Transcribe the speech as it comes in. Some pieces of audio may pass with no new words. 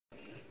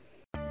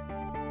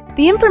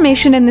The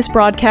information in this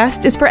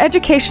broadcast is for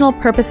educational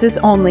purposes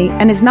only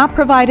and is not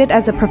provided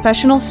as a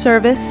professional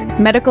service,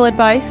 medical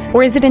advice,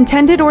 or is it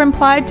intended or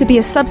implied to be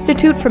a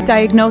substitute for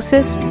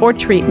diagnosis or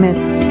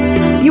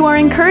treatment. You are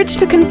encouraged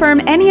to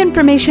confirm any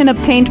information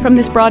obtained from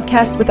this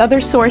broadcast with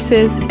other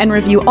sources and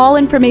review all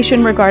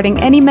information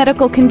regarding any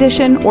medical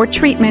condition or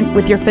treatment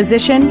with your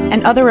physician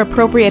and other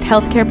appropriate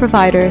healthcare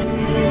providers.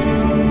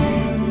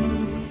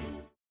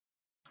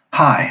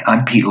 Hi,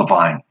 I'm Pete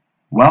Levine.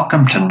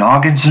 Welcome to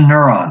Noggins and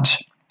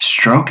Neurons,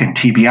 Stroke and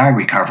TBI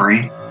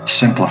Recovery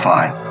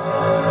Simplified.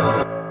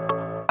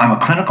 I'm a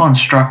clinical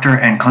instructor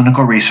and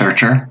clinical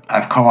researcher.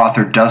 I've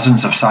co-authored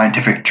dozens of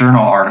scientific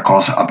journal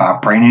articles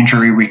about brain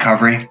injury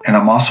recovery, and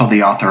I'm also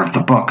the author of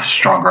the book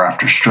Stronger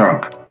After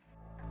Stroke.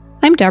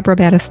 I'm Deborah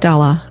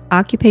Battistella,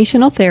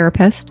 occupational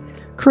therapist,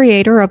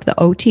 creator of the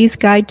OT's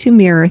Guide to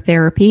Mirror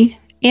Therapy,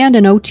 and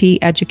an OT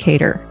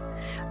educator.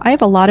 I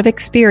have a lot of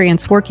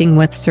experience working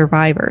with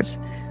survivors.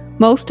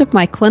 Most of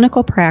my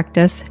clinical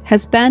practice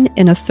has been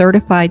in a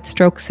certified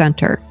stroke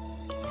center.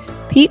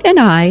 Pete and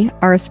I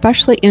are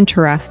especially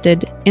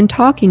interested in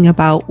talking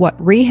about what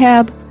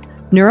rehab,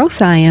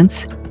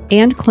 neuroscience,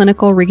 and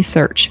clinical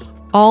research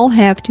all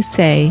have to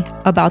say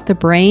about the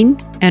brain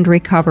and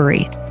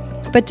recovery.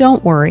 But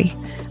don't worry,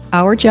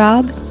 our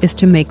job is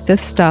to make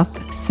this stuff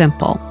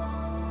simple.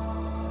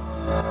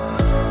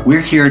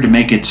 We're here to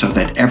make it so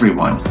that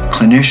everyone,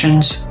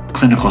 clinicians,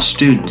 clinical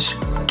students,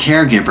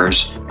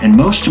 caregivers, and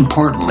most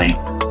importantly,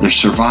 the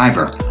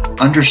survivor,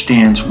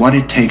 understands what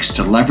it takes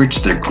to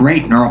leverage their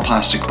great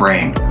neuroplastic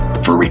brain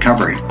for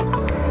recovery.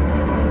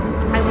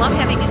 I love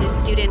having a new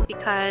student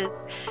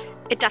because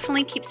it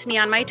definitely keeps me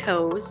on my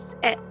toes.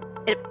 It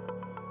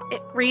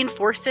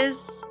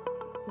reinforces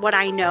what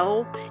I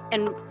know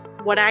and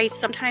what I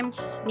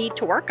sometimes need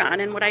to work on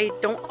and what I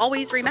don't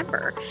always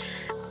remember.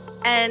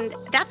 And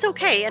that's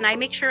okay. And I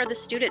make sure the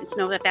students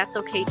know that that's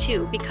okay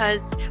too,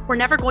 because we're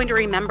never going to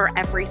remember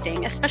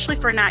everything, especially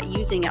if we're not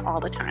using it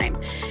all the time.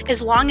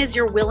 As long as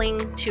you're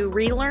willing to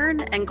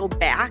relearn and go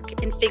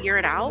back and figure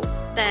it out,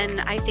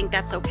 then I think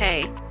that's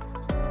okay.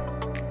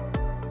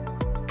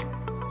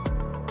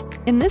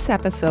 In this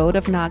episode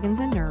of Noggins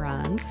and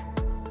Neurons,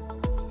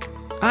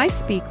 I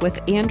speak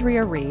with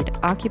Andrea Reed,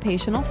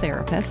 occupational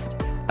therapist,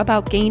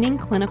 about gaining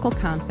clinical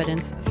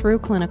confidence through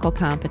clinical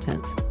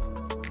competence.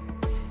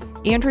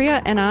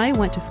 Andrea and I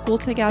went to school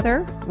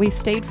together. We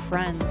stayed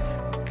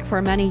friends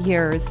for many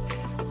years.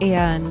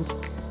 And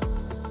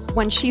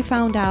when she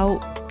found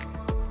out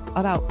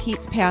about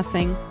Pete's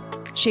passing,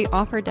 she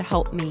offered to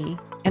help me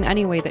in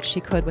any way that she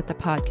could with the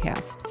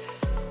podcast.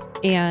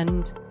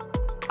 And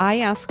I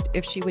asked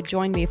if she would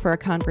join me for a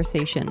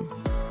conversation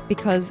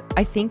because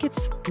I think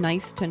it's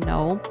nice to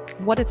know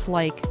what it's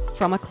like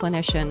from a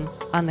clinician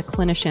on the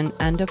clinician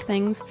end of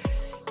things.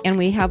 And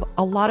we have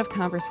a lot of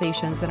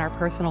conversations in our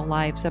personal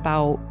lives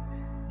about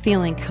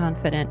feeling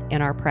confident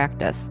in our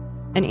practice.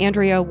 And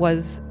Andrea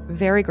was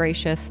very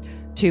gracious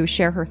to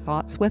share her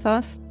thoughts with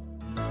us.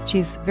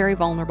 She's very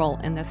vulnerable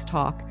in this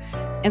talk.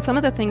 And some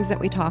of the things that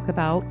we talk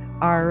about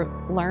are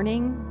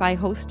learning by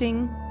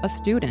hosting a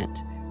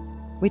student.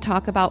 We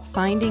talk about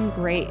finding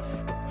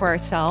grace for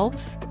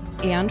ourselves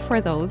and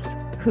for those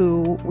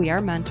who we are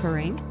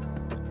mentoring.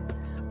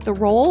 The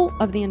role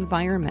of the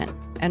environment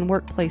and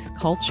workplace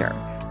culture.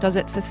 Does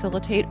it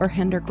facilitate or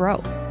hinder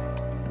growth?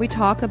 We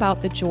talk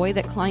about the joy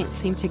that clients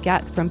seem to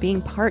get from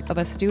being part of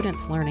a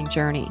student's learning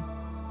journey.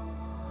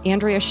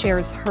 Andrea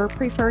shares her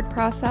preferred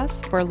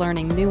process for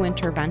learning new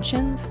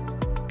interventions,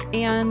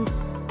 and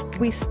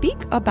we speak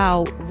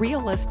about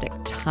realistic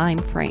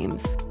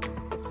timeframes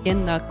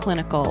in the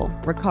clinical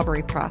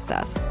recovery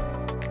process.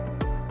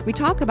 We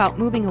talk about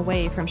moving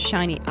away from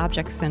shiny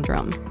object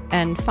syndrome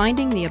and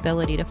finding the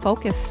ability to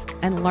focus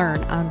and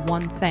learn on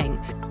one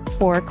thing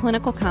for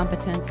clinical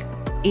competence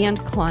and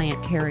client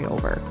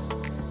carryover.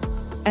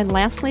 And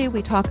lastly,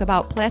 we talk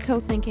about plateau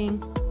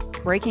thinking,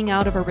 breaking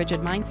out of a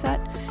rigid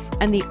mindset,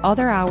 and the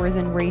other hours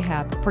in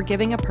rehab for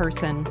giving a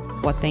person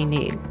what they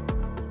need.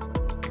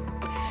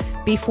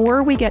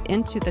 Before we get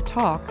into the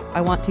talk,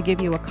 I want to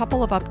give you a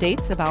couple of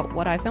updates about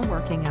what I've been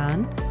working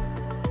on.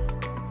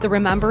 The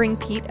Remembering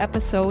Pete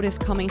episode is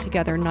coming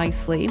together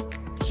nicely.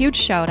 Huge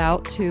shout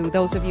out to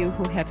those of you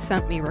who have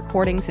sent me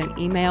recordings and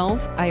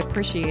emails. I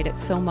appreciate it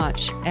so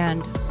much.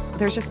 And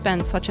there's just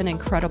been such an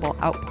incredible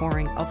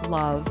outpouring of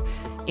love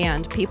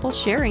and people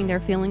sharing their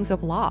feelings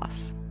of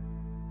loss.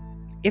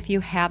 If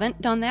you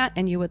haven't done that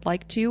and you would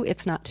like to,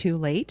 it's not too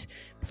late.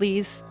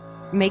 Please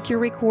make your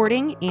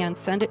recording and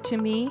send it to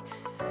me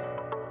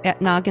at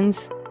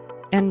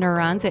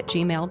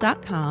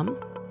nogginsandneurons@gmail.com.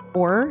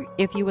 Or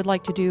if you would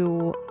like to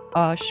do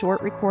a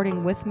short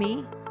recording with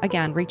me,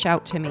 again, reach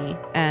out to me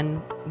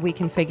and we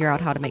can figure out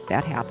how to make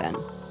that happen.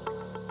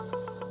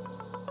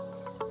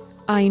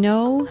 I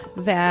know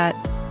that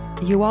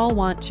you all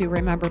want to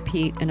remember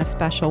Pete in a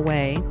special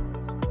way.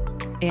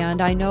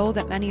 And I know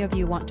that many of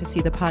you want to see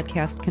the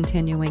podcast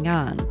continuing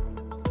on.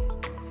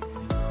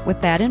 With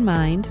that in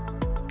mind,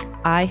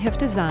 I have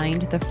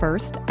designed the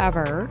first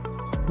ever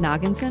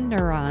Noggins and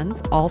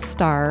Neurons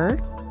All-Star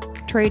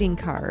trading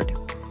card.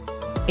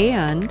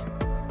 And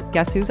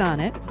guess who's on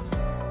it?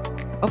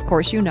 Of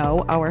course, you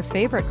know, our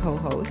favorite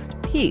co-host,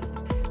 Pete.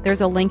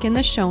 There's a link in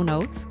the show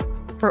notes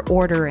for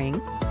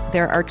ordering.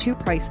 There are 2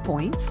 price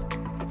points,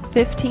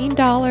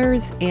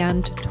 $15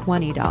 and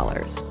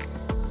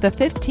 $20. The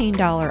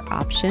 $15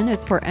 option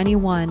is for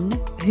anyone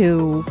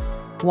who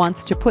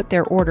wants to put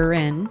their order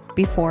in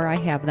before I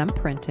have them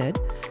printed.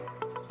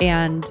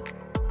 And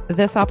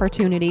this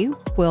opportunity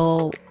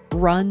will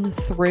run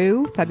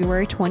through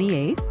February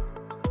 28th,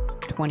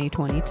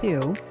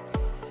 2022.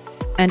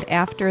 And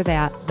after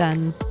that,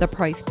 then the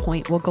price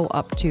point will go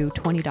up to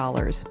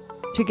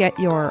 $20 to get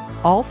your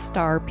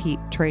All-Star Pete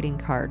trading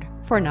card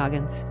for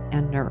Noggins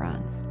and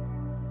Neurons.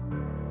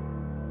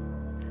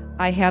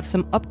 I have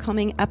some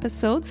upcoming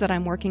episodes that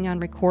I'm working on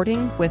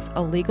recording with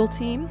a legal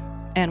team,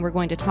 and we're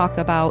going to talk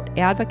about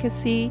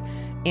advocacy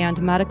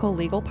and medical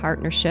legal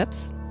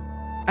partnerships.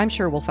 I'm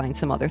sure we'll find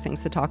some other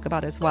things to talk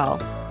about as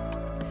well.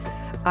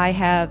 I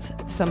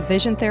have some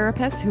vision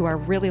therapists who are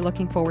really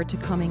looking forward to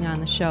coming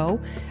on the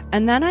show.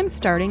 And then I'm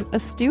starting a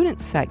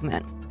student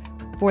segment.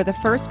 For the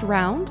first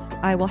round,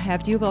 I will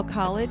have Duval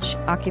College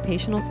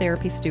occupational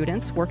therapy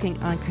students working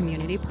on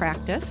community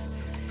practice,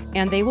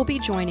 and they will be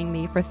joining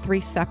me for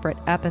 3 separate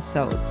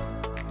episodes.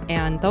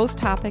 And those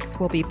topics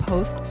will be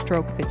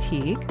post-stroke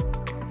fatigue,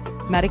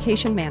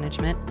 medication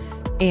management,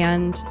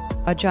 and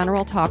a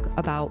general talk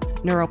about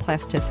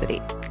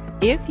neuroplasticity.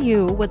 If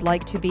you would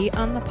like to be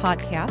on the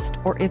podcast,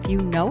 or if you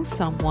know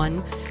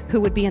someone who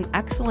would be an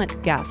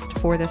excellent guest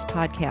for this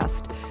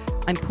podcast,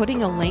 I'm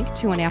putting a link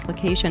to an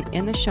application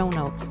in the show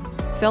notes.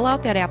 Fill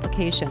out that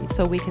application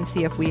so we can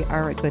see if we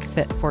are a good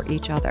fit for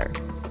each other.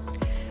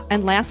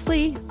 And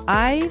lastly,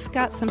 I've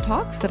got some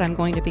talks that I'm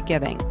going to be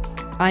giving.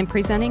 I'm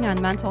presenting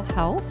on mental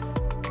health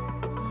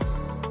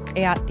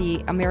at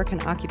the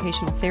American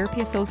Occupational Therapy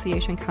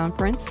Association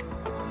conference.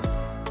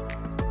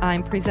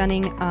 I'm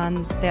presenting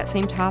on that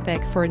same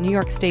topic for New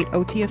York State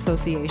OT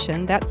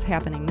Association. That's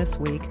happening this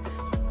week.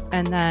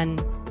 And then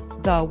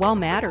the Well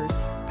Matters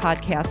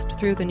podcast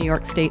through the New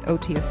York State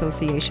OT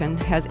Association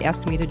has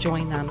asked me to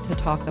join them to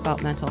talk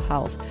about mental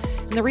health.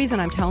 And the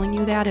reason I'm telling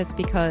you that is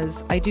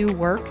because I do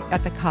work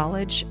at the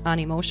college on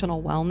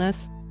emotional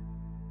wellness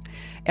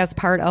as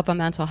part of a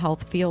mental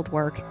health field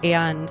work.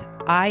 And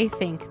I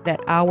think that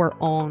our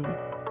own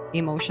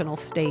emotional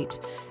state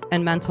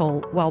and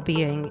mental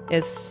well-being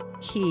is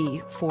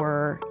key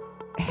for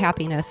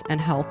happiness and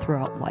health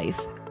throughout life.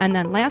 And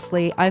then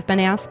lastly, I've been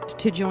asked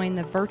to join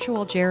the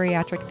virtual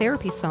geriatric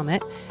therapy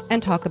summit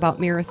and talk about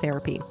mirror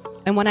therapy.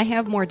 And when I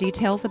have more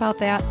details about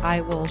that,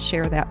 I will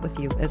share that with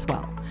you as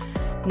well.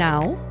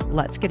 Now,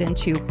 let's get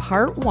into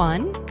part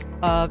 1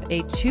 of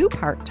a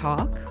 2-part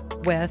talk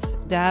with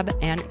Deb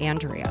and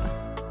Andrea.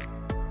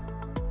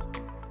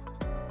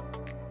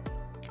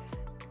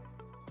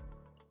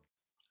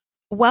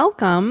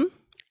 Welcome,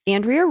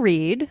 Andrea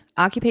Reed,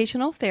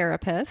 occupational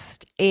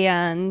therapist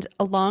and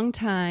a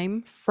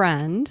longtime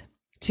friend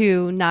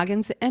to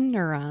Noggins and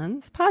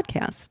Neurons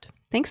podcast.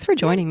 Thanks for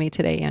joining me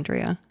today,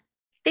 Andrea.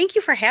 Thank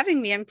you for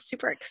having me. I'm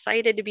super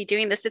excited to be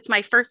doing this. It's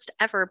my first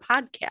ever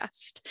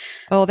podcast.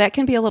 Oh, that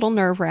can be a little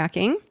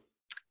nerve-wracking.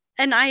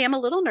 And I am a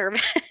little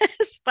nervous,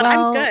 but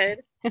I'm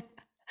good.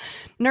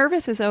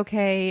 Nervous is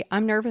okay.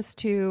 I'm nervous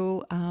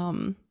too.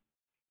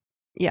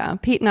 Yeah,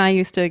 Pete and I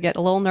used to get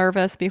a little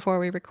nervous before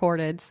we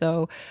recorded.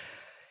 So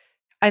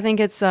I think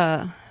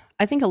a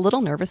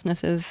little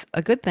nervousness is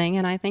a good thing.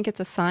 And I think it's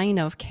a sign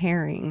of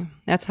caring.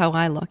 That's how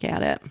I look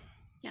at it.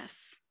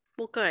 Yes.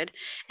 Well, good.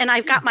 And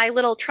I've got my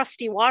little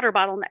trusty water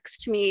bottle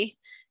next to me.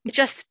 It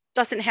just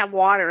doesn't have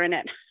water in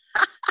it.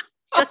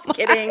 Just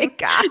kidding.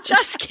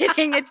 Just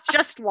kidding. It's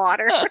just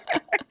water.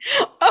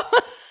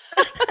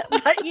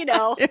 But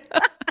Yeah.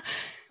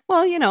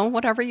 Well,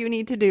 whatever you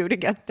need to do to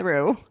get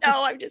through.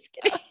 No, I'm just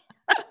kidding.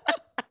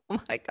 Oh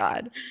my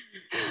God.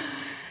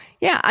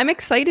 Yeah, I'm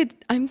excited.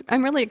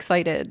 I'm really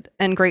excited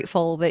and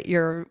grateful that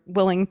you're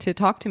willing to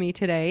talk to me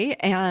today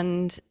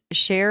and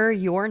share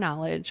your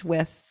knowledge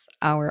with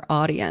our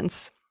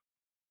audience.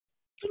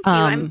 Thank you.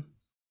 I'm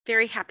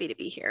very happy to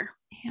be here.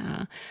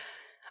 Yeah.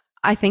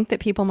 I think that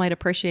people might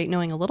appreciate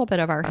knowing a little bit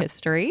of our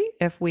history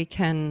if we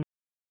can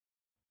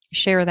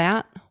share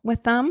that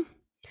with them.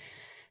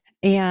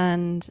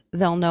 And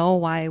they'll know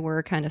why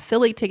we're kind of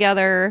silly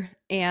together.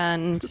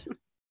 And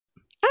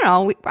I don't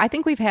know, I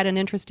think we've had an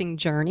interesting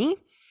journey.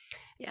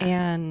 Yes.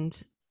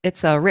 And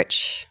it's a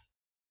rich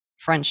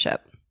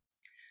friendship.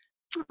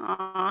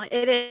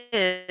 It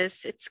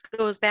is. It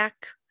goes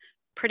back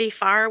pretty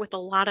far with a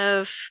lot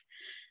of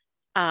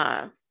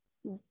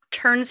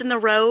turns in the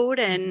road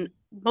and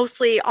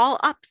mostly all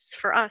ups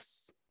for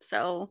us.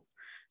 So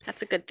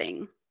that's a good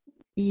thing.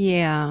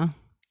 Yeah.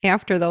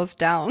 After those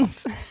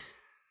downs.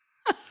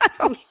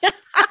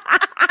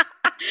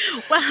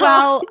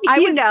 Well,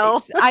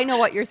 I know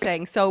what you're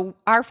saying. So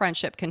our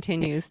friendship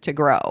continues to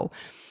grow.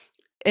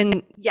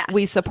 And yes,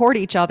 we support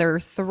each other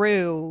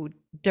through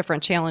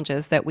different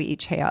challenges that we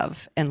each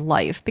have in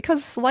life,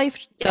 because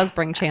life does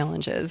bring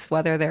challenges,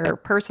 whether they're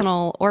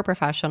personal or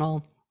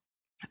professional.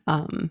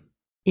 And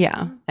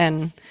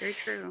that's very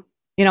true.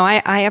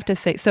 I have to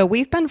say, so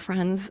we've been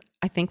friends.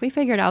 I think we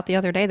figured out the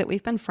other day that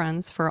we've been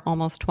friends for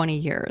almost 20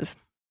 years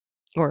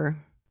or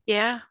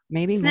Yeah.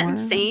 maybe Isn't that more.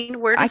 insane?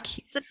 Where I does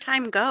can't, the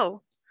time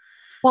go?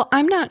 well,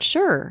 I'm not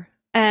sure.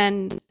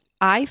 And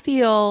I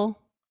feel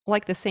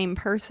like the same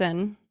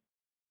person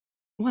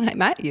when I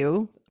met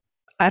you.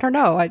 I don't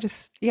know.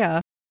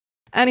 Yeah.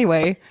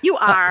 Anyway, You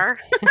are.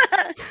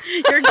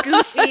 You're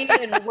goofy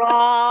and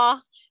raw,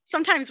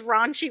 sometimes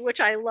raunchy, which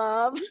I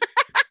love.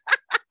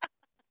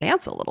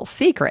 that's a little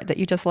secret that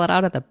you just let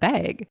out of the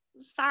bag.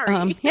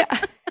 Sorry.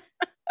 Yeah.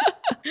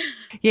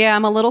 Yeah,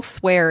 I'm a little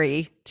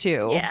sweary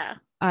too. Yeah.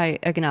 I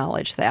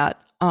acknowledge that.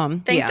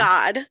 Thank Yeah,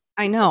 God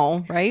I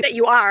know, right? that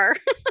you are.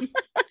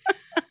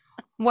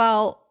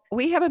 Well,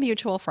 we have a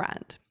mutual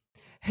friend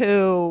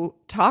who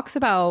talks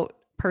about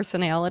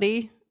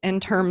personality in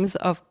terms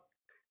of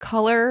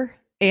color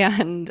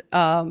and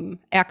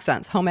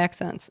accents, home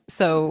accents.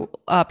 So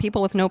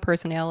people with no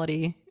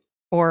personality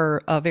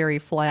or a very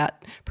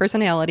flat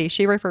personality,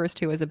 she refers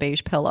to as a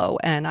beige pillow.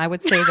 And I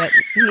would say that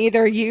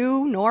neither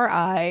you nor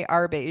I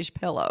are beige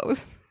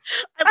pillows.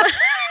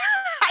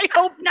 I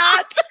hope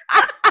not.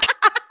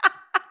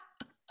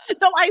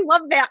 Though I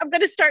love that. I'm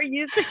going to start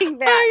using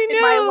that in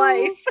my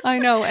life. I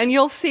know. And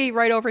you'll see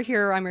right over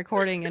here, I'm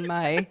recording in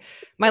my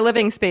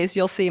living space.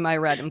 You'll see my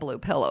red and blue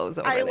pillows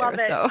over I there. love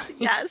it. So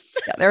Yes.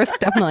 yeah, there's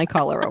definitely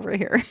color over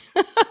here.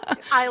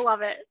 I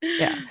love it.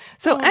 Yeah.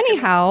 So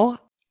anyhow,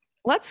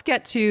 let's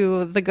get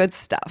to the good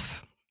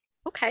stuff.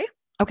 Okay.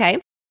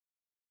 Okay.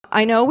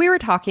 I know we were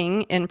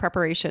talking in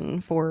preparation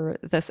for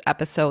this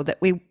episode that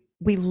we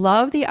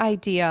love the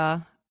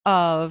idea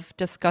of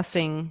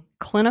discussing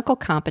clinical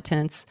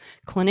competence,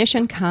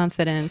 clinician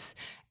confidence,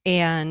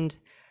 and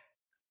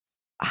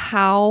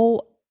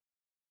how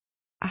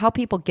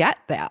people get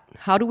that.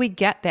 How do we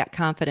get that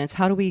confidence?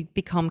 How do we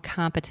become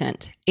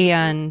competent?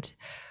 And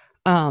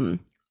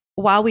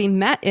while we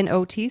met in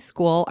OT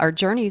school, our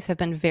journeys have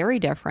been very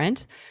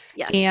different.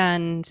 Yes.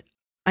 And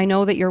I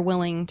know that you're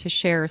willing to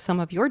share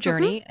some of your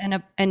journey,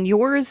 and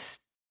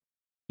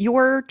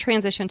your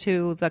transition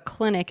to the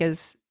clinic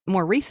is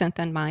more recent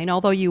than mine,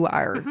 although you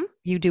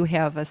do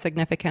have a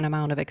significant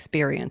amount of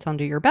experience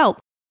under your belt.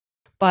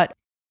 But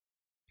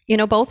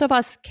both of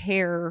us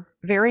care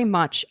very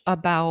much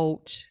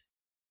about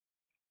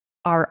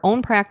our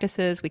own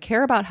practices. We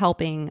care about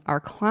helping our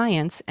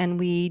clients, and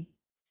we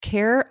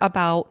care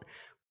about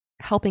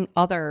helping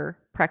other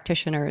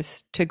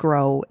practitioners to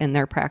grow in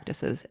their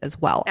practices as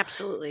well.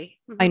 Absolutely.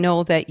 I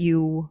know that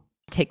you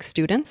take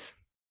students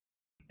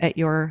at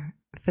your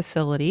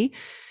facility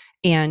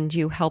and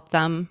you help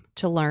them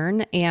to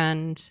learn.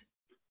 And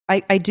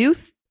I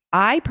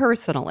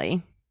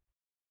personally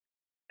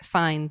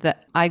find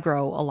that I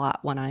grow a lot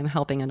when I'm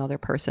helping another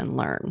person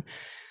learn.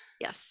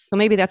 Yes. So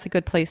maybe that's a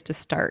good place to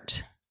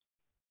start.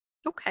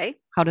 Okay.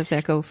 How does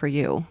that go for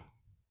you?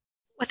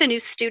 With a new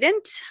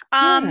student?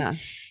 Yeah.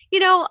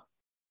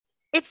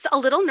 It's a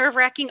little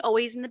nerve-wracking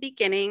always in the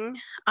beginning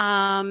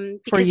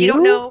because you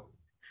don't know.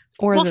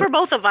 Or for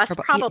both of us,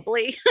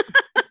 probably.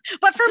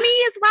 But for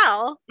me as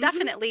well,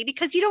 definitely,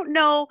 because you don't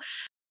know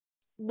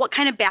what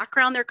kind of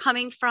background they're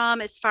coming from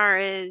as far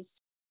as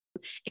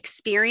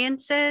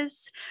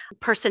experiences,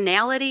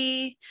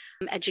 personality,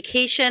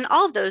 education,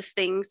 all of those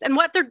things, and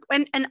what they're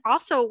and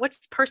also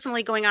what's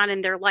personally going on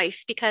in their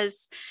life.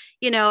 Because,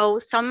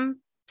 some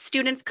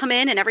students come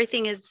in and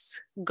everything is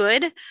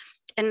good,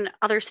 and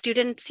other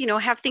students,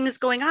 have things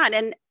going on.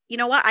 And you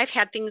know what? I've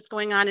had things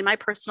going on in my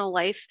personal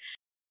life,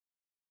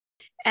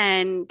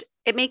 and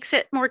it makes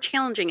it more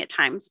challenging at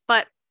times.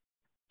 But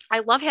I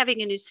love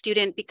having a new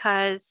student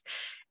because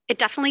it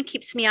definitely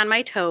keeps me on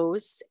my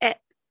toes.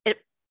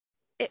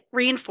 It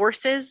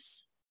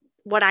reinforces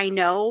what I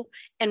know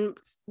and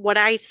what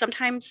I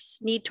sometimes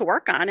need to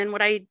work on and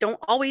what I don't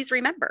always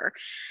remember.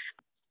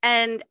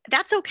 And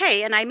that's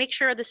okay. And I make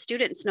sure the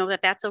students know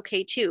that that's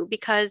okay too,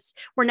 because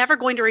we're never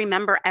going to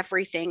remember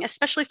everything,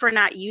 especially if we're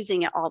not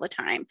using it all the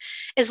time.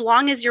 As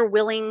long as you're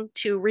willing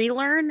to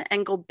relearn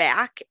and go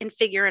back and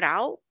figure it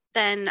out,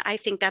 then I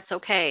think that's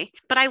okay.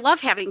 But I love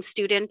having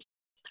students.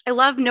 I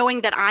love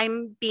knowing that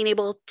I'm being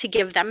able to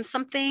give them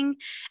something.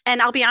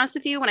 And I'll be honest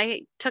with you, when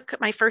I took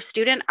my first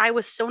student, I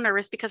was so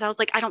nervous because I was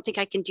like, I don't think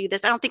I can do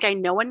this. I don't think I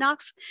know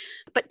enough.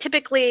 But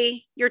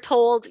typically you're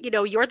told,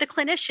 you're the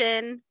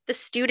clinician, the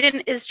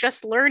student is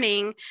just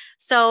learning.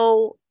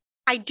 So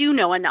I do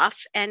know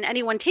enough, and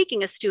anyone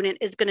taking a student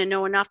is going to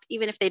know enough,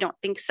 even if they don't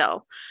think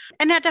so.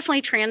 And that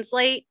definitely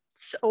translates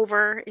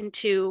over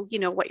into,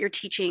 what you're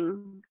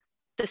teaching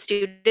the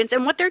students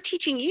and what they're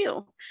teaching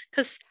you,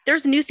 because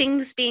there's new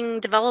things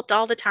being developed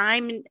all the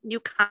time, new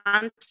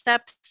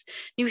concepts,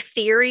 new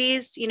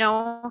theories,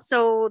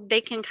 so they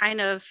can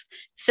kind of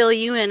fill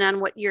you in on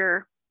what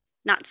you're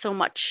not so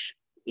much,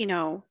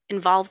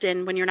 involved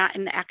in when you're not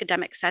in the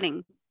academic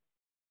setting.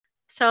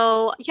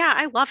 So yeah,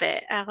 I love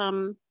it.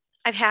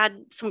 I've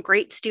had some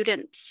great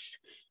students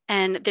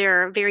and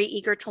they're very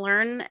eager to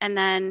learn. And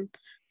then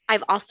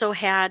I've also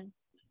had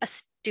a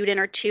student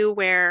or two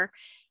where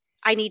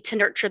I need to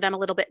nurture them a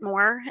little bit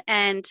more.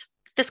 And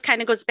this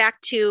kind of goes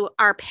back to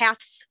our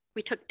paths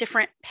we took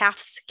different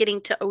paths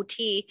getting to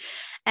OT.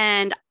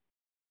 And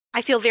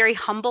I feel very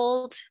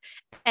humbled.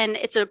 And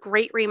it's a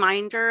great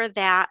reminder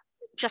that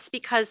just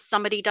because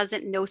somebody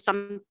doesn't know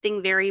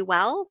something very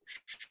well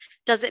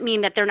doesn't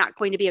mean that they're not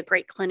going to be a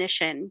great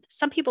clinician.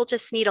 Some people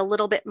just need a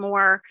little bit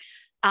more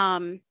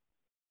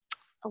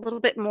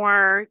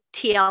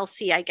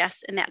TLC, I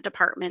guess, in that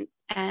department.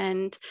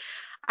 And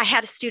I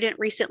had a student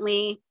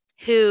recently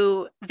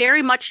who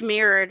very much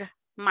mirrored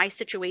my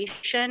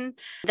situation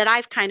that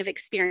I've kind of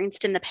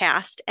experienced in the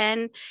past.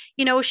 And,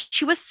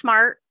 she was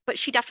smart, but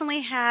she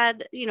definitely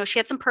had, she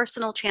had some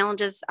personal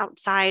challenges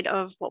outside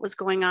of what was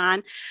going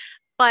on.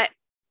 But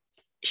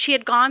she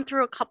had gone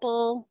through a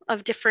couple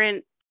of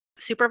different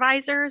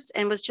supervisors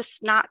and was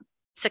just not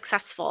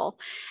successful.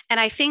 And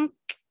I think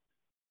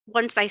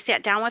once I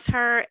sat down with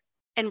her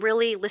and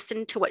really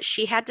listened to what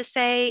she had to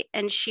say,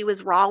 and she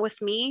was raw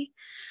with me,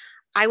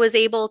 I was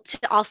able to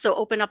also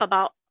open up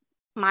about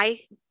my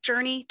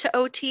journey to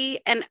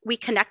OT, and we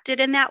connected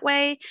in that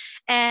way.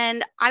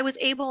 And I was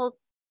able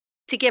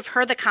to give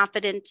her the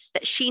confidence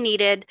that she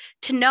needed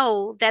to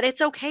know that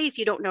it's okay if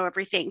you don't know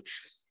everything.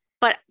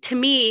 But to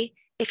me,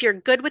 if you're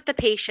good with the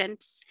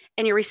patients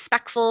and you're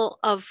respectful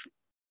of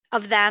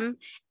them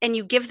and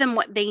you give them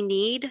what they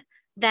need,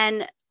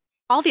 then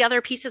all the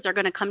other pieces are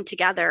going to come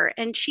together.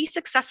 And she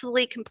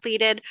successfully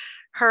completed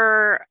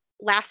her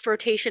last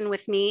rotation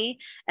with me.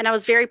 And I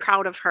was very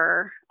proud of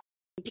her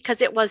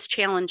because it was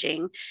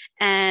challenging.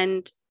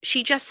 And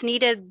she just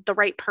needed the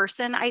right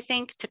person, I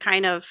think, to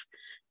kind of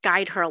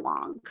guide her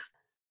along.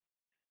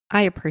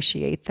 I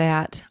appreciate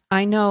that.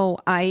 I know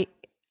I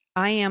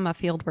am a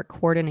fieldwork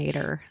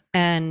coordinator,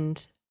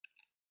 and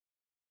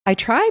I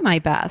try my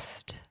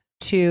best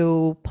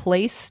to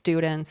place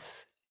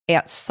students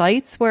at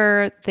sites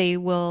where they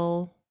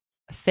will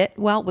fit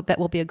well, that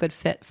will be a good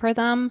fit for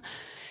them.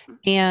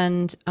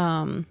 And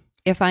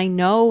if I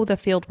know the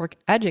fieldwork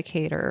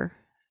educator,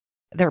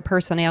 their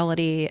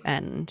personality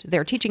and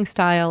their teaching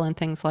style and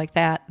things like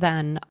that,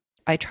 then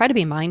I try to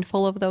be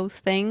mindful of those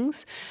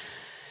things.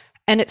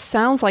 And it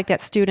sounds like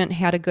that student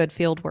had a good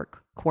fieldwork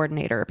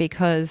coordinator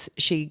because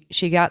she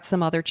got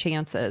some other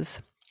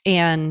chances.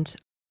 And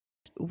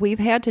we've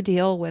had to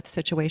deal with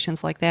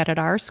situations like that at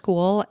our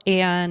school,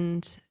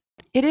 and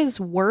it is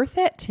worth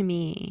it to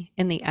me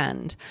in the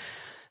end.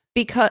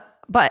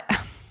 But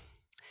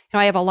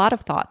I have a lot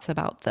of thoughts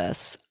about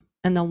this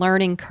and the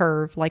learning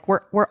curve. Like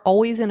we're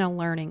always in a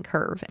learning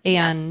curve,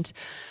 and yes.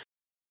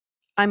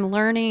 I'm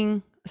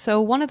learning.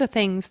 So one of the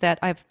things that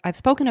I've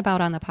spoken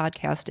about on the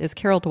podcast is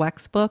Carol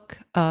Dweck's book.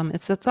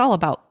 It's all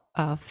about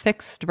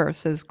fixed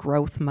versus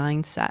growth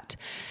mindset.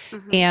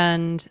 Mm-hmm.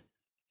 And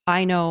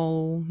I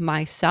know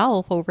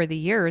myself over the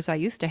years, I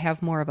used to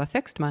have more of a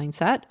fixed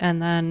mindset.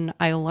 And then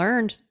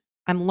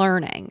I'm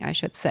learning, I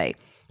should say,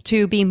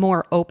 to be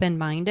more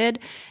open-minded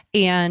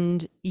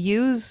and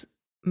use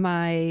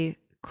my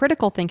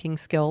critical thinking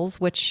skills,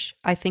 which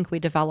I think we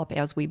develop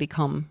as we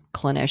become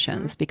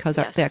clinicians, because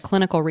yes. That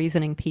clinical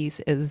reasoning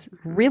piece is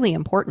really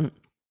important.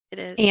 It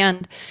is.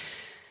 And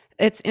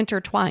it's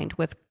intertwined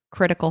with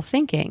critical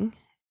thinking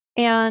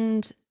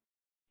and,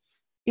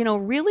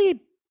 really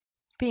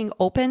being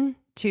open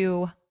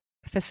to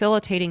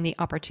facilitating the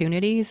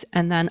opportunities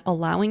and then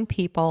allowing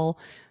people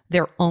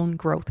their own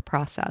growth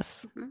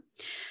process. Mm-hmm.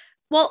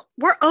 Well,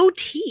 we're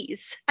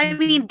OTs. I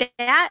mean,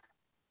 that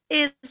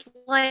is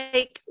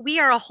like, we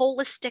are a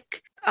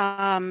holistic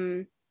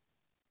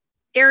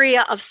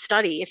area of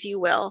study, if you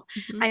will.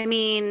 Mm-hmm. I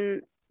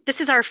mean, this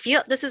is our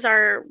field. This is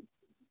our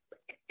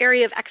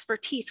area of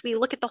expertise. We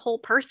look at the whole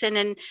person,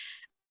 and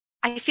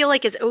I feel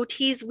like as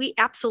OTs, we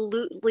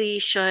absolutely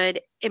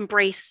should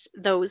embrace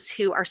those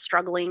who are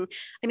struggling.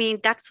 I mean,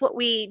 that's what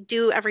we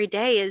do every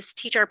day, is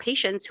teach our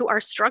patients who are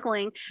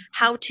struggling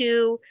how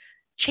to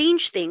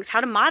change things,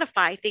 how to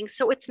modify things,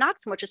 so it's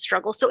not so much a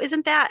struggle. So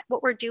isn't that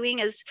what we're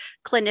doing as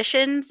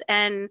clinicians?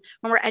 And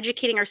when we're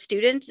educating our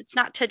students, it's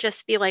not to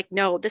just be like,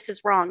 no, this is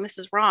wrong, this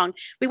is wrong.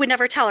 We would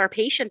never tell our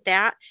patient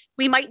that.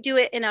 We might do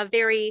it in a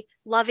very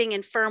loving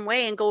and firm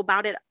way and go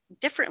about it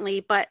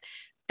differently, but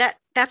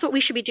that's what we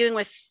should be doing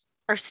with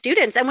our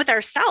students and with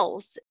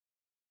ourselves.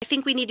 I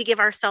think we need to give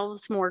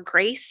ourselves more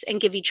grace and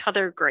give each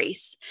other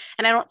grace.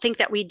 And I don't think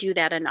that we do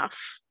that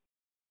enough.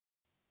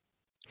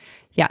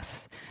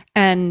 Yes.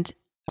 And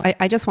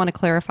I just want to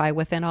clarify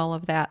within all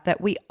of that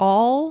we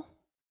all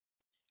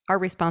are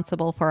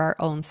responsible for our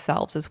own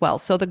selves as well.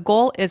 So the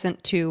goal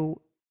isn't to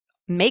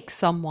make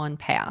someone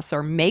pass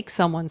or make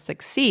someone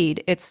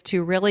succeed. It's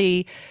to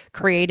really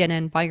create an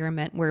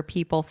environment where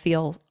people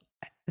feel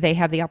they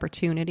have the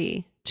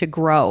opportunity to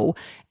grow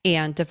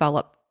and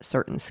develop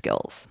certain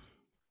skills.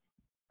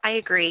 I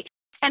agree.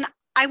 And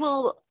I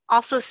will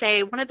also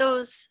say, one of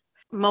those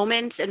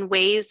moments and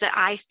ways that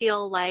I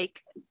feel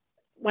like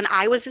when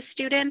I was a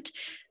student,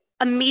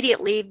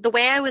 immediately the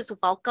way I was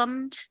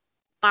welcomed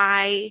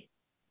by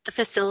the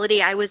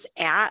facility I was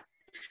at,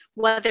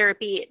 whether it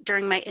be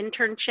during my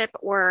internship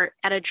or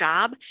at a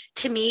job,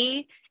 to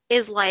me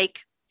is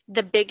like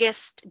the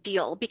biggest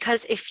deal,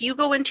 because if you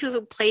go into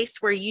a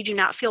place where you do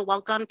not feel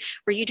welcome,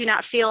 where you do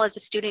not feel as a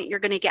student you're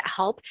going to get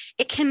help,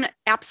 it can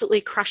absolutely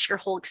crush your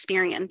whole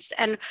experience.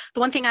 And the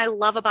one thing I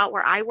love about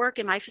where I work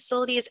in my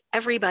facility is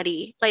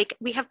everybody, like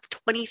we have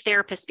 20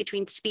 therapists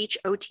between speech,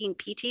 OT, and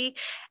PT.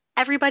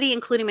 Everybody,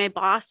 including my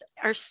boss,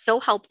 are so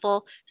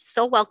helpful,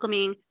 so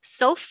welcoming,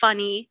 so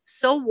funny,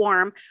 so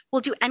warm, will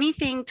do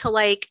anything to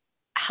like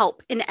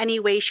help in any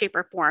way, shape,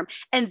 or form.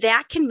 And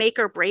that can make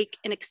or break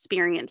an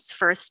experience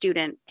for a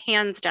student,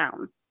 hands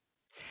down.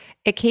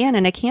 It can,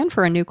 and it can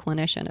for a new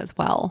clinician as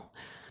well.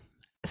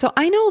 So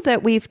I know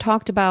that we've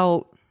talked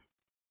about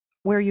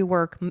where you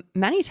work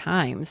many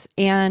times,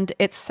 and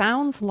it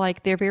sounds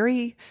like they're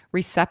very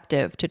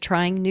receptive to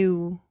trying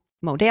new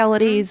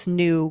modalities,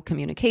 new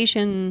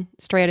communication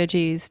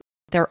strategies.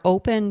 They're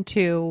open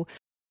to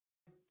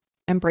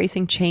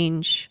embracing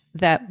change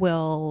that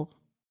will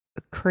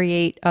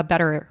create a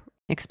better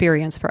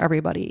experience for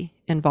everybody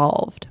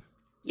involved.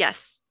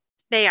 Yes,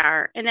 they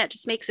are. And that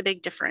just makes a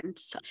big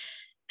difference.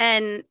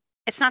 And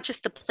it's not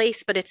just the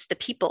place, but it's the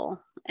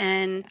people.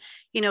 And,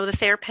 the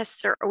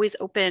therapists are always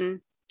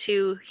open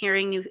to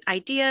hearing new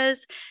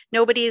ideas.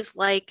 Nobody's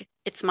like,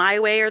 it's my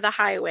way or the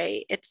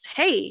highway. It's,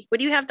 hey, what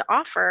do you have to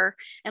offer?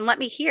 And let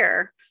me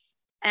hear.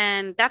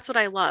 And that's what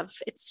I love.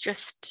 It's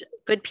just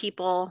good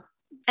people.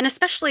 And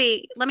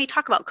especially, let me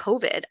talk about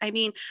COVID. I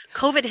mean,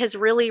 COVID has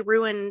really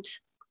ruined,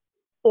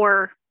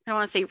 or I don't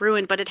want to say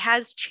ruined, but it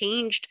has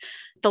changed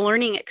the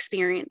learning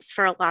experience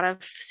for a lot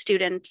of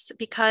students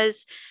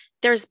because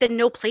there's been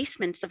no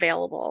placements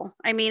available.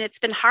 I mean, it's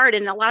been hard.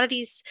 And a lot of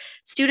these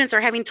students are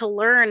having to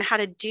learn how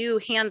to do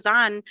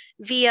hands-on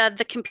via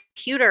the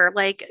computer,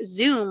 like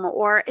Zoom,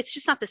 or it's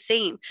just not the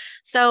same.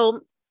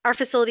 So our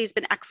facility has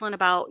been excellent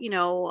about,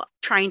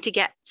 trying to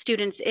get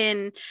students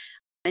in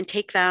and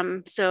take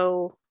them.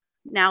 So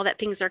now that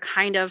things are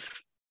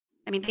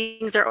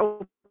things are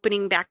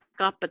opening back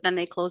up, but then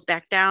they close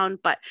back down.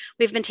 But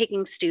we've been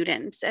taking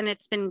students, and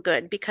it's been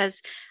good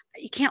because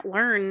you can't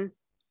learn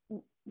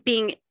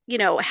being,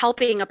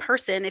 helping a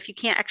person if you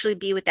can't actually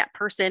be with that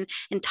person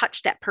and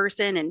touch that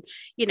person and,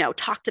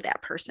 talk to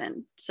that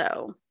person.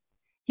 So.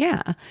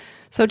 Yeah.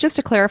 So just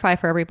to clarify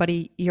for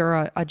everybody, you're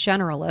a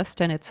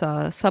generalist, and it's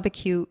a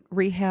subacute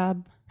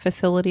rehab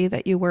facility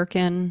that you work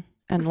in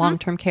and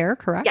long-term care,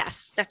 correct?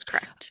 Yes, that's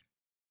correct.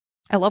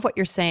 I love what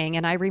you're saying.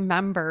 And I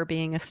remember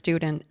being a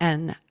student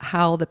and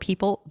how the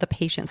people, the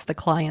patients, the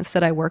clients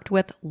that I worked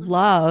with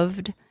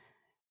loved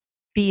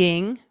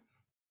being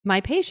my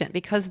patient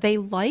because they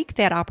like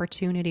that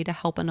opportunity to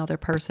help another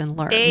person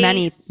learn.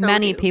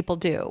 Many people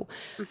do.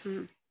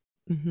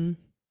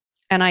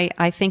 And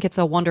I think it's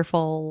a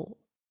wonderful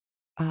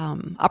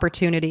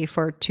opportunity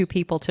for two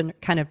people to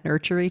kind of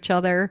nurture each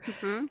other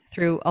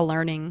through a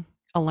learning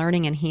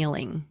and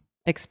healing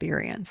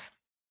experience.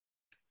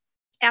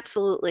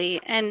 Absolutely.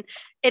 And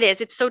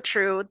it's so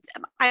true.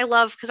 I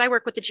love, because I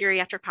work with the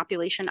geriatric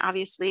population,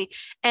 obviously,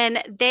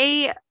 and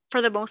they,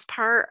 for the most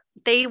part,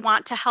 they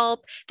want to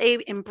help. They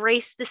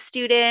embrace the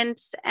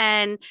students,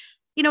 and,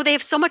 they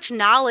have so much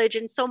knowledge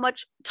and so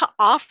much to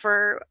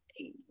offer.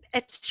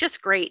 It's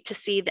just great to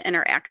see the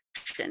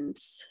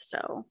interactions.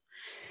 So,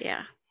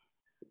 yeah.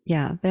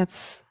 Yeah,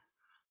 that's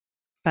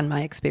been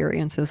my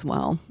experience as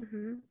well.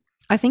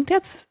 I think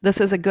this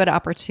is a good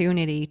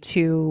opportunity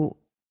to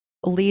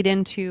lead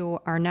into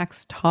our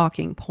next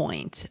talking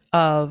point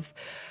of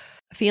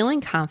feeling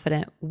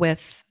confident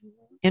with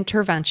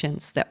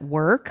interventions that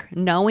work,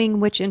 knowing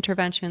which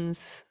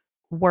interventions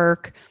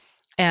work,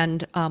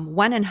 and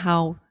when and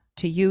how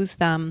to use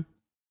them.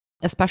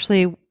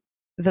 Especially,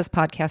 this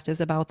podcast is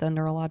about the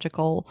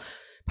neurological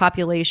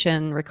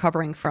population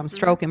recovering from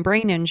stroke and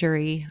brain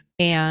injury.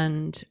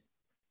 And,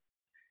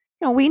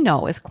 we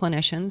know as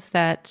clinicians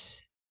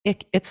that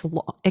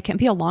it can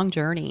be a long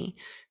journey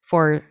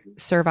for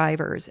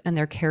survivors and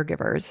their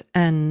caregivers.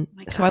 And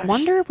so I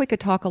wonder if we could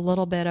talk a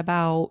little bit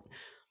about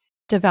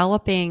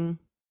developing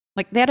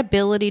like that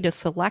ability to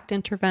select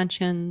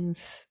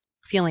interventions,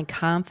 feeling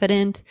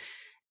confident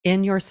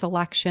in your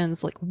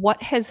selections. Like,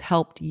 what has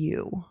helped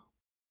you?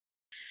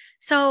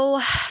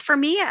 So for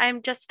me,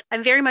 I'm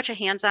very much a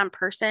hands-on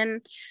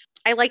person.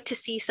 I like to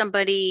see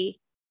somebody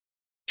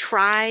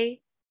try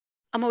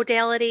a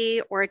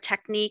modality or a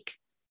technique.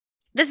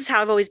 This is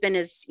how I've always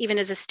been, even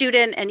as a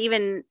student and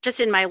even just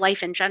in my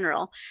life in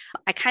general.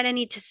 I kind of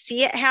need to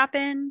see it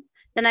happen.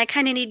 Then I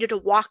kind of needed to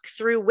walk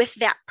through with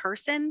that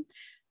person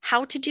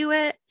how to do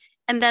it.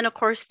 And then, of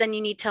course, then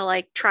you need to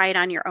like try it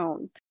on your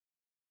own.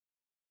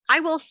 I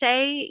will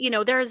say,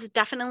 there's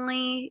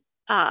definitely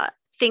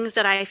things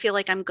that I feel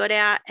like I'm good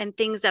at and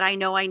things that I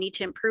know I need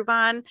to improve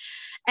on.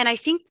 And I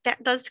think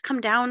that does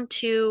come down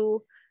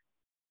to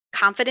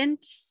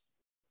confidence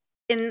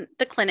in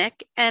the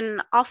clinic.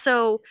 And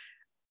also,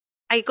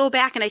 I go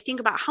back and I think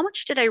about how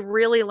much did I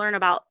really learn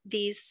about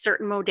these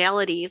certain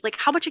modalities? Like,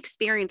 how much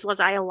experience was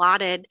I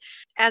allotted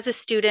as a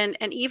student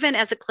and even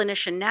as a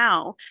clinician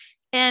now?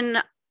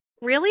 And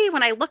really,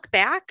 when I look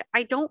back,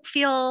 I don't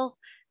feel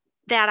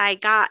that I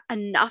got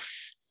enough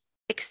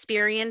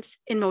experience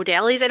in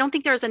modalities. I don't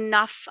think there's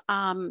enough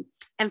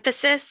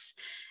emphasis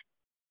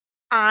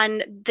on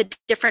the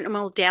different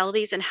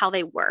modalities and how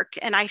they work.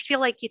 And I feel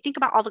like you think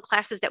about all the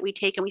classes that we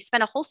take, and we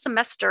spend a whole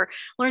semester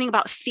learning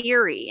about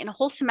theory and a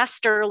whole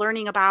semester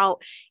learning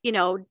about,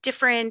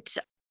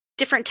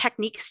 different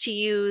techniques to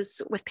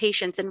use with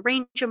patients and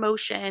range of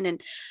motion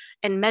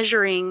and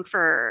measuring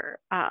for,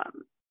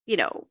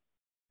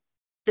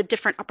 the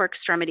different upper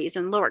extremities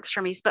and lower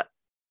extremities. But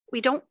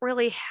we don't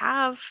really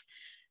have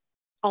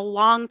a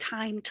long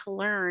time to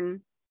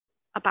learn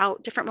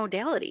about different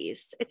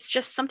modalities. It's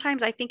just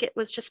sometimes I think it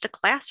was just a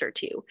class or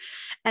two.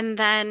 And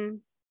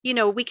then,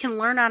 we can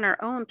learn on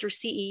our own through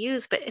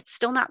CEUs, but it's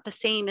still not the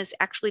same as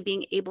actually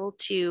being able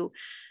to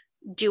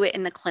do it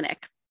in the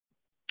clinic.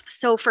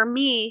 So for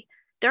me,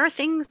 there are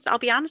things, I'll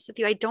be honest with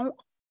you, I don't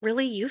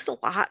really use a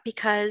lot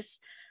because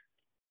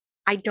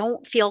I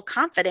don't feel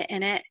confident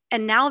in it.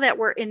 And now that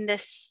we're in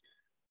this,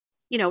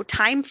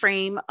 time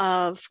frame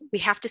of we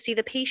have to see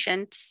the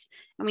patients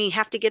and we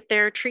have to get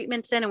their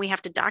treatments in and we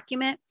have to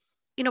document,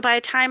 by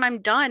the time I'm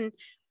done,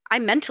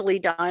 I'm mentally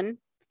done.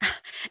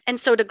 And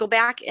so to go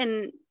back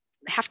and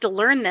have to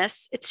learn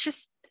this,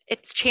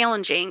 it's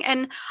challenging.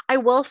 And I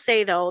will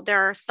say though,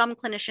 there are some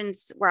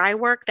clinicians where I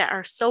work that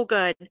are so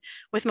good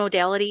with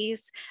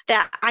modalities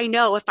that I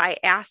know if I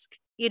ask,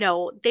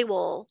 they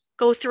will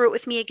go through it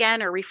with me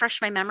again or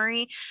refresh my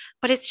memory,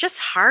 but it's just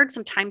hard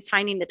sometimes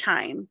finding the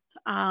time.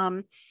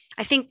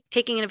 I think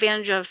taking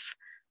advantage of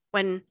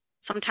when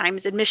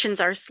sometimes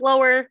admissions are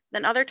slower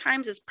than other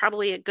times is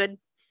probably a good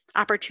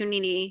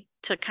opportunity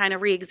to kind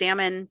of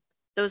re-examine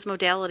those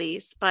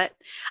modalities. But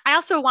I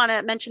also want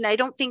to mention that I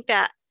don't think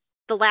that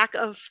the lack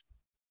of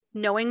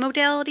knowing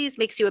modalities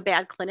makes you a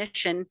bad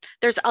clinician.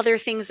 There's other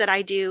things that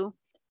I do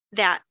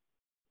that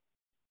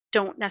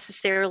don't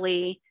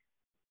necessarily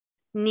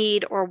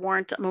need or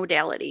warrant a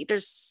modality.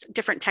 There's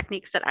different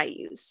techniques that I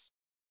use.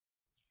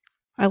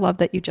 I love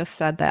that you just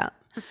said that.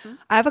 Mm-hmm.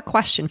 I have a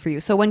question for you.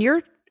 So when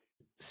you're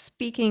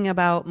speaking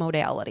about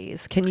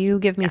modalities, can you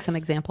give me some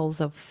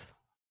examples of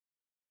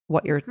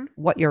what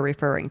you're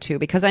referring to?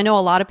 Because I know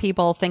a lot of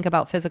people think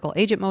about physical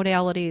agent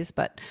modalities,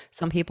 but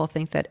some people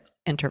think that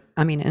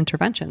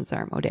interventions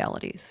are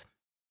modalities.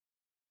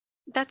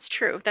 That's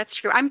true.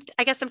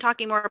 I guess I'm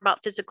talking more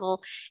about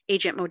physical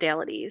agent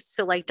modalities.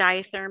 So like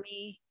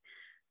diathermy,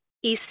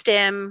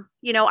 e-stim,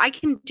 I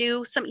can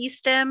do some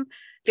e-stim,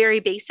 very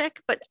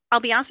basic, but I'll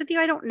be honest with you,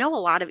 I don't know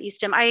a lot of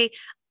e-stim.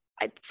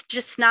 It's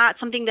just not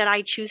something that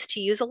I choose to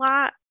use a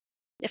lot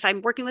if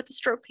I'm working with a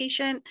stroke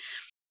patient.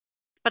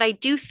 But I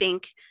do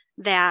think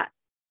that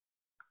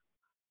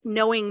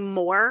knowing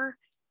more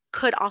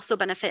could also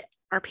benefit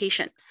our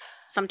patients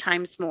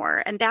sometimes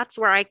more. And that's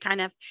where I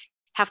kind of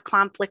have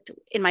conflict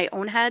in my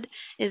own head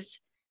is,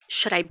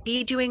 should I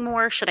be doing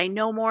more? Should I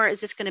know more?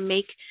 Is this going to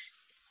make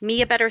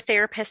me a better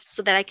therapist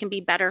so that I can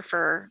be better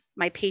for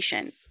my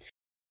patient?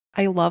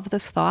 I love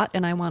this thought,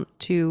 and I want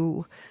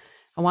to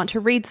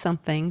read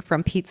something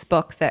from Pete's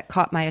book that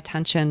caught my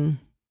attention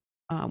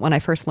when I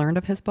first learned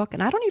of his book,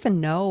 and I don't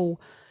even know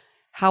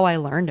how I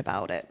learned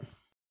about it.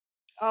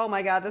 Oh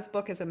my God, this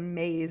book is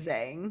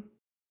amazing.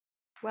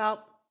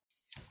 Well,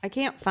 I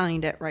can't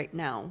find it right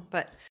now,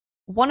 but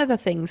one of the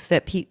things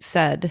that Pete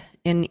said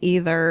in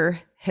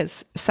either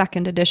his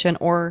second edition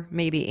or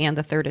maybe and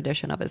the third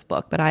edition of his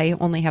book, but I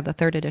only have the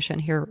third edition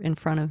here in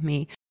front of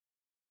me,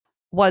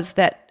 was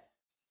that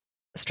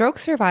stroke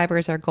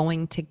survivors are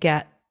going to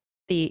get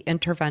the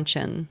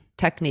intervention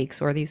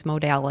techniques or these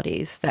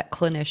modalities that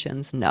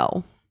clinicians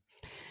know.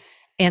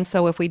 And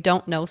so if we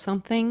don't know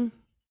something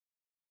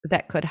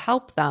that could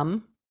help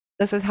them,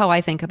 this is how I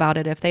think about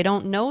it. If they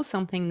don't know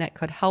something that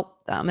could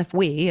help them, if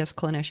we as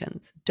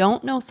clinicians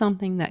don't know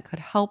something that could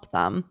help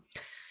them,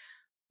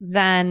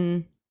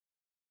 then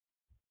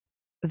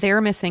they're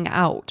missing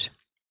out.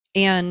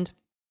 And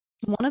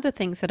one of the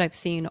things that I've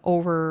seen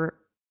over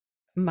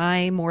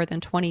my more than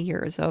 20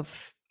 years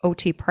of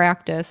OT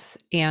practice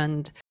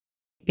and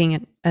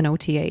being an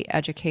OTA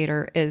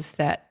educator is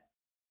that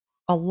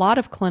a lot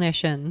of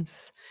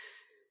clinicians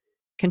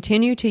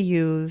continue to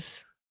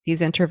use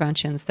these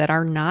interventions that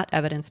are not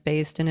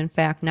evidence-based. And in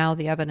fact, now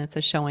the evidence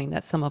is showing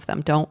that some of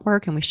them don't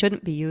work and we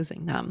shouldn't be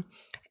using them.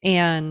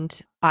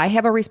 And I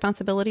have a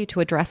responsibility to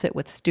address it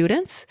with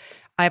students.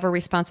 I have a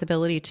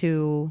responsibility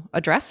to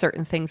address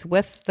certain things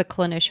with the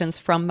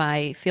clinicians from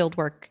my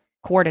fieldwork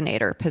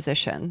coordinator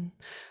position.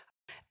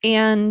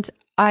 And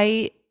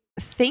I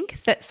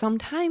think that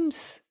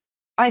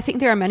I think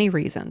there are many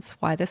reasons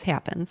why this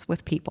happens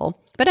with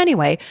people. But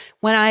anyway,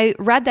 when I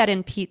read that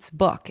in Pete's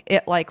book,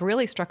 it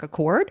really struck a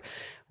chord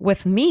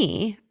with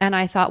me. And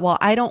I thought, well,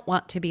 I don't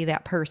want to be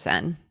that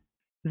person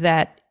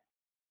that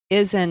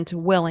isn't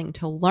willing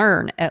to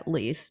learn at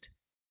least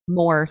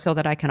more so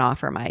that I can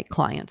offer my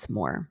clients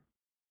more.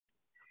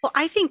 Well,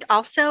 I think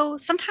also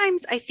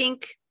sometimes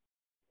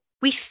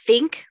we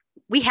think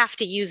we have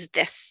to use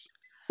this.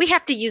 We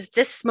have to use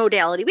this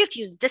modality. We have to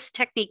use this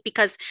technique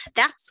because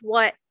that's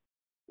what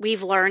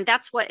we've learned.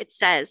 That's what it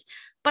says.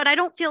 But I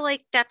don't feel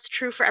like that's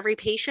true for every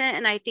patient.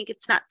 And I think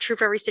it's not true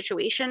for every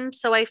situation.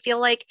 So I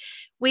feel like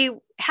we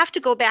have to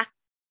go back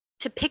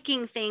to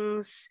picking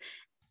things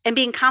and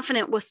being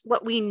confident with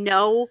what we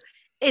know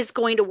is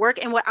going to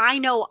work and what I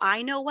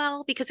know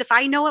well, because if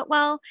I know it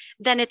well,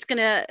 then it's going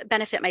to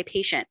benefit my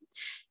patient.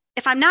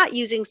 If I'm not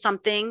using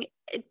something,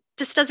 it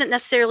just doesn't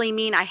necessarily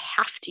mean I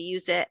have to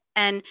use it,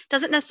 and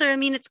doesn't necessarily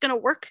mean it's going to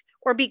work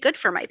or be good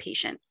for my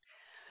patient.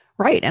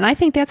 Right. And I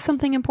think that's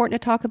something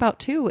important to talk about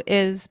too,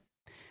 is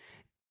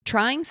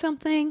trying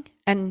something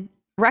and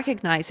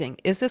recognizing,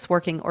 is this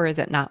working or is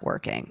it not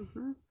working?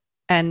 Mm-hmm.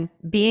 And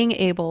being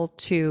able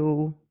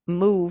to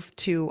move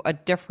to a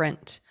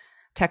different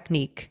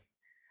technique,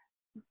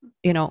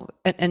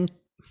 and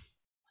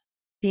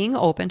being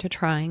open to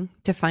trying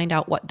to find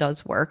out what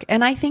does work.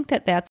 And I think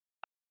that that's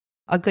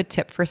a good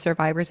tip for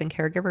survivors and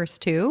caregivers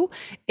too.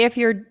 If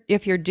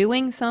you're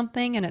doing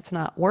something and it's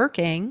not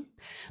working,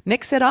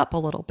 mix it up a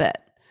little bit.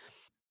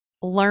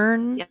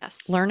 Learn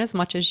as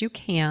much as you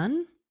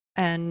can,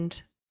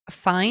 and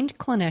find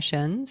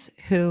clinicians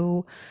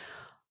who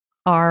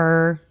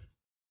are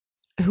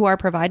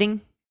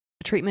providing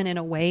treatment in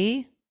a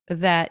way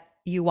that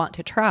you want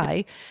to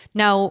try.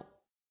 Now,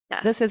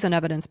 this is an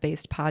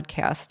evidence-based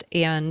podcast,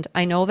 and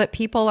I know that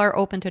people are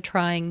open to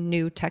trying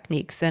new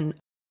techniques, and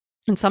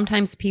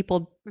sometimes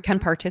people can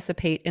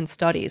participate in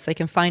studies. They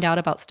can find out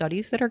about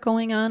studies that are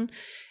going on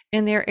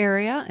in their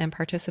area and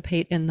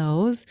participate in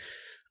those.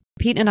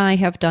 Pete and I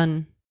have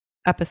done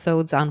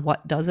episodes on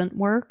what doesn't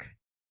work,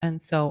 and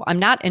so I'm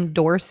not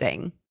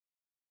endorsing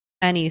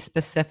any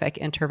specific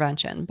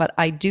intervention, but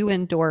I do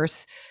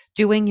endorse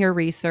doing your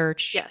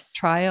research.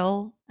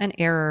 Trial and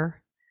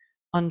error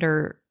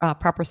under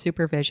proper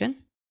supervision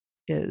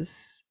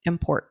is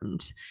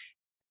important.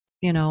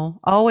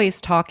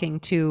 Always talking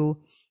to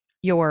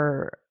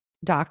your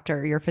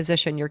doctor, your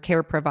physician, your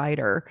care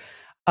provider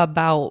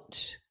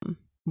about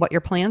what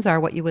your plans are,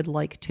 what you would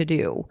like to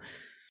do.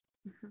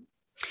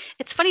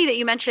 It's funny that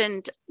you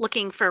mentioned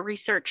looking for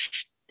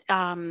research,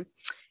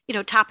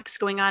 topics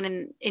going on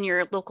in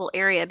your local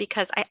area,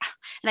 because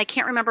I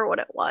can't remember what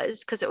it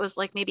was, because it was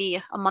like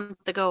maybe a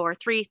month ago or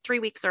three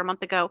weeks or a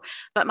month ago.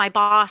 But my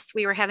boss,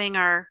 we were having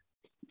our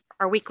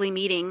weekly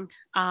meeting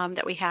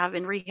that we have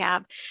in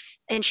rehab,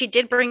 and she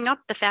did bring up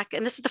the fact,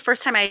 and this is the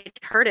first time I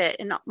heard it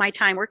in my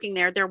time working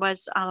there. There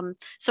was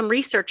some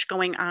research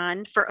going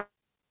on for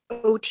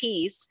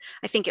OTs,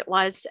 I think it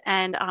was,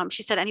 and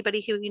she said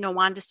anybody who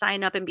wanted to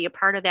sign up and be a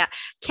part of that.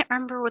 Can't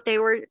remember what they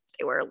were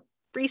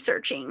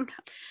researching,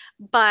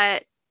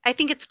 but I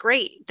think it's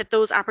great that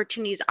those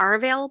opportunities are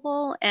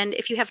available. And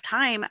if you have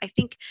time, I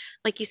think,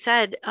 like you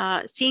said,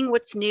 seeing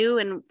what's new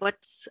and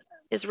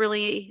is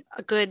really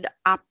a good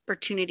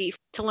opportunity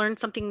to learn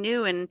something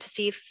new and to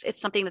see if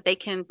it's something that they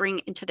can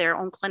bring into their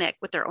own clinic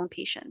with their own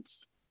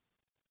patients.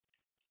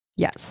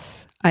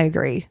 Yes, I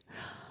agree.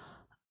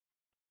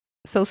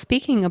 So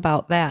speaking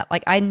about that,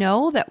 I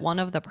know that one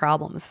of the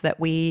problems that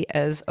we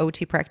as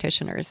OT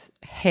practitioners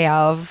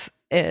have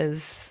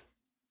is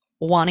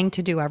wanting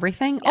to do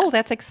everything. Yes. Oh,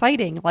 that's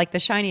exciting. Like the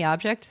shiny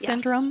object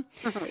syndrome.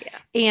 Oh, yeah.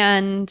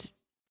 And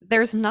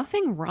there's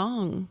nothing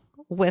wrong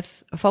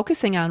with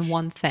focusing on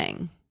one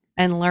thing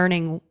and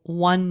learning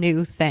one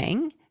new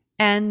thing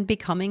and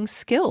becoming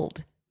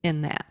skilled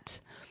in that.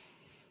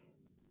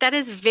 That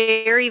is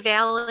very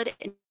valid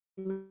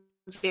and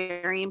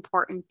very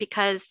important,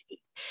 because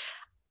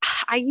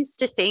I used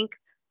to think,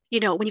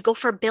 when you go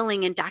for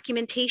billing and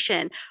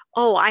documentation,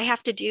 oh, I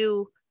have to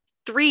do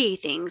 3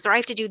 things, or I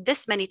have to do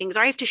this many things, or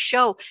I have to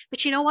show.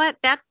 But you know what?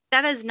 That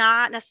is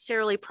not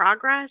necessarily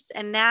progress,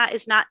 and that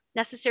is not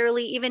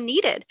necessarily even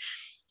needed.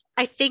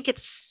 I think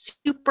it's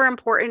super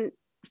important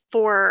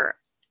for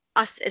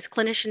us as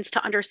clinicians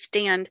to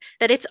understand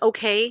that it's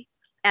okay,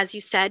 as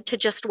you said, to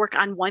just work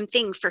on one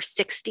thing for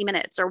 60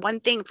 minutes or one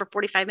thing for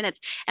 45 minutes.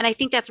 And I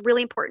think that's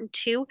really important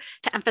too,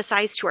 to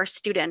emphasize to our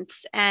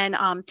students. And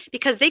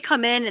because they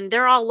come in and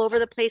they're all over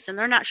the place and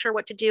they're not sure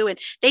what to do, and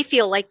they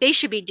feel like they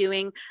should be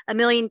doing a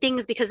million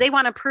things because they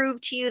want to prove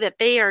to you that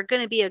they are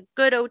going to be a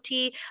good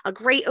OT, a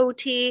great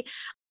OT.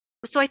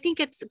 So I think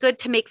it's good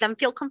to make them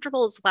feel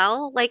comfortable as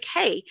well. Like,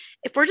 hey,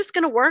 if we're just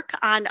going to work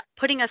on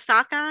putting a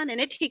sock on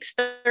and it takes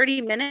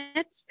 30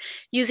 minutes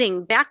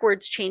using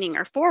backwards chaining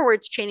or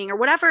forwards chaining or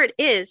whatever it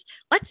is,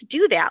 let's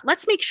do that.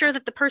 Let's make sure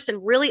that the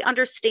person really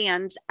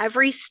understands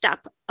every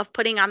step of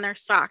putting on their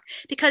sock.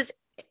 Because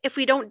if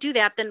we don't do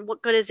that, then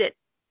what good is it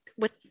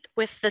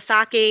with the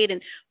sock aid,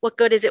 and what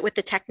good is it with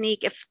the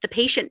technique if the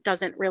patient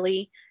doesn't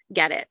really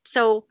get it?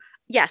 So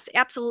yes,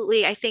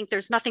 absolutely. I think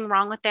there's nothing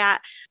wrong with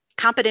that.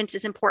 Competence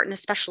is important,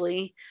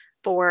 especially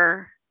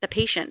for the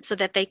patient, so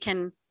that they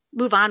can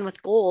move on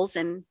with goals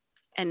and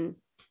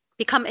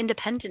become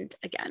independent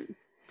again.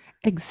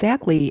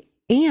 Exactly.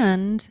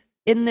 And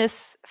in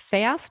this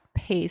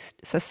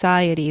fast-paced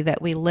society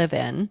that we live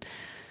in,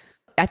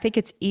 I think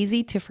it's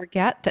easy to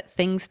forget that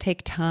things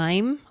take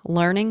time.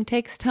 Learning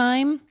takes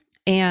time.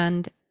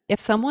 And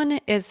if someone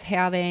is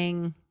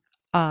having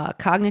a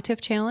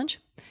cognitive challenge,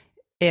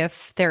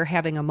 if they're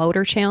having a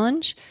motor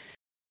challenge,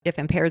 if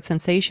impaired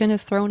sensation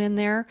is thrown in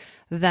there,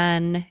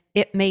 then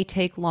it may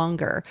take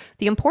longer.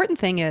 The important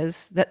thing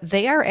is that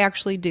they are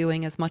actually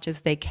doing as much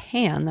as they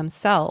can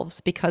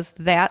themselves, because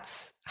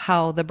that's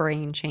how the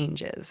brain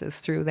changes, is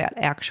through that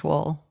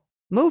actual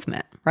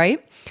movement,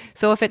 right?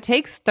 So if it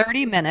takes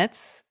 30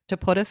 minutes to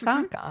put a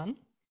sock on,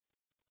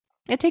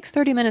 it takes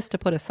 30 minutes to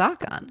put a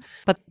sock on,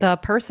 but the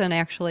person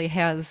actually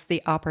has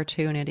the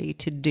opportunity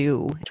to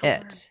do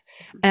it.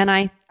 And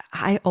I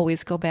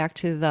always go back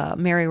to the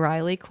Mary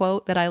Riley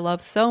quote that I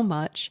love so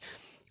much.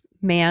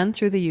 Man,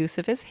 through the use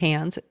of his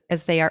hands,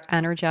 as they are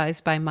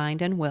energized by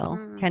mind and will,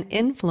 can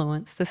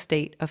influence the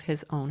state of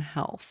his own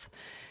health.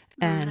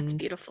 And that's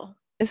beautiful.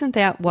 Isn't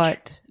that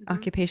what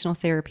occupational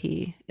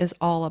therapy is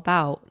all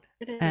about?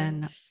 It is.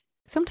 And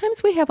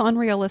sometimes we have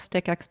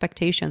unrealistic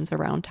expectations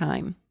around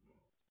time.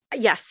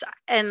 Yes.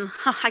 And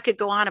I could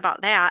go on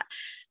about that.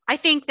 I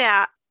think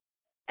that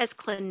as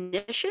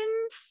clinicians,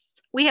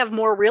 we have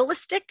more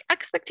realistic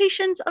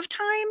expectations of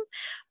time.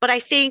 But I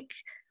think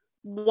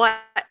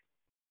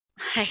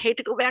I hate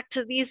to go back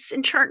to these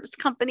insurance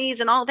companies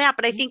and all that,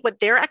 but I think what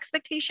their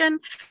expectation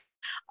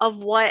of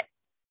what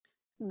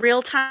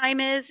real time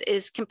is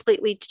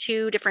completely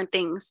two different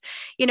things.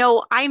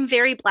 I'm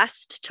very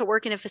blessed to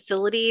work in a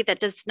facility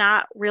that does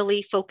not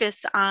really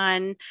focus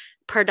on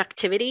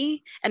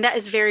productivity. And that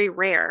is very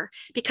rare,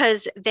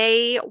 because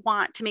they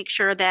want to make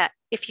sure that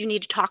if you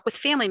need to talk with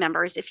family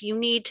members, if you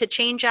need to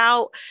change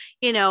out,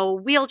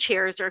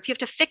 wheelchairs, or if you have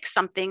to fix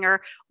something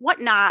or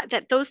whatnot,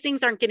 that those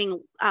things aren't getting,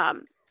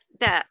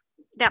 that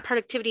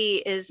productivity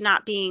is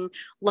not being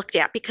looked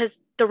at, because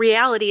the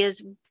reality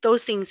is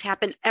those things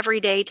happen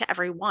every day to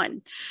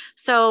everyone.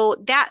 So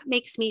that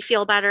makes me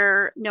feel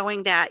better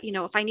knowing that,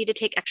 if I need to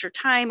take extra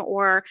time,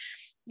 or,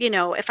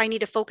 if I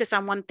need to focus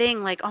on one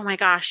thing, like, oh my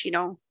gosh,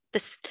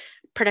 this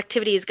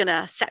productivity is going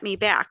to set me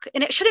back.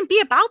 And it shouldn't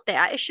be about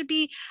that. It should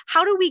be,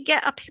 how do we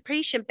get a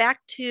patient back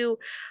to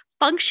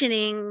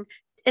functioning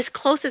as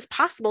close as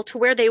possible to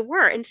where they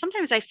were? And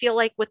sometimes I feel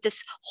like with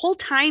this whole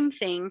time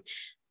thing,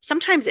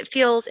 sometimes it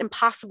feels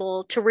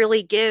impossible to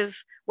really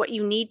give what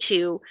you need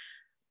to.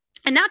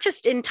 And not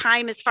just in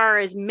time as far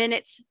as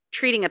minutes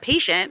treating a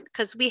patient,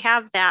 because we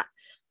have that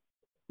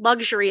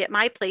luxury at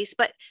my place,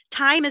 but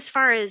time as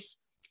far as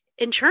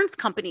insurance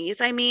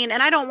companies. I mean,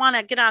 and I don't want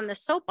to get on the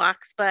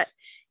soapbox, but,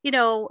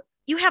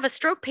 you have a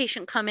stroke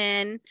patient come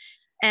in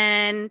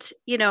and,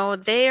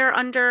 they're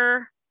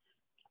under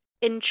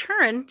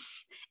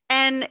insurance,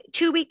 and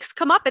 2 weeks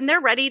come up and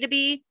they're ready to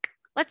be,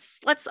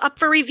 let's up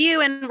for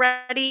review and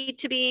ready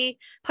to be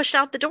pushed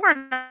out the door.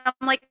 And I'm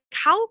like,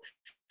 how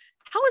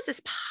is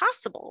this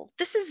possible?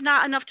 This is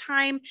not enough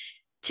time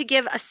to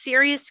give a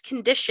serious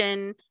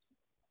condition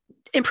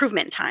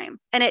improvement time.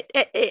 And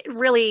it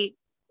really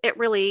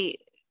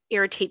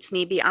irritates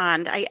me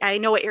beyond. I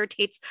know it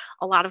irritates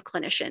a lot of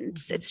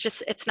clinicians.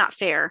 It's not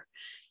fair.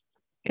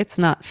 It's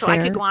not so fair.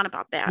 I could go on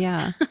about that.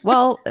 Yeah.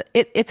 Well,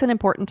 it's an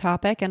important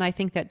topic. And I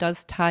think that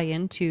does tie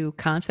into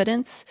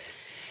confidence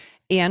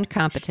and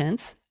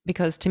competence,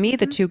 because to me,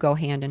 the two go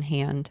hand in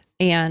hand.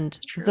 And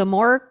the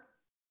more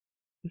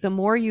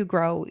you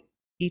grow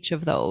each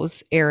of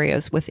those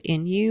areas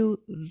within you,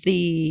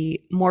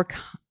 the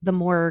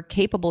more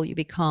capable you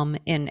become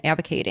in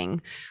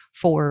advocating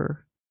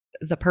for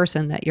the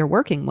person that you're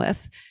working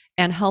with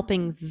and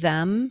helping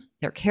them,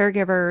 their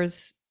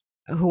caregivers,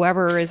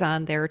 whoever is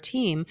on their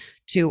team,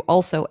 to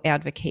also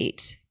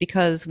advocate,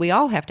 because we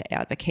all have to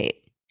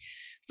advocate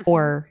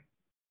for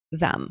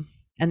them,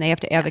 and they have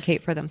to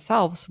advocate for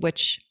themselves,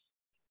 which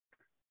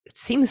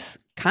seems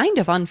kind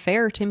of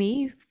unfair to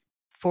me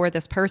for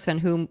this person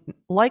who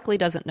likely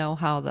doesn't know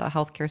how the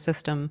healthcare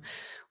system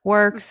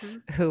works,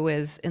 who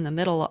is in the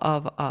middle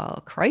of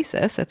a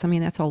crisis. That's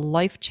a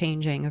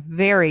life-changing,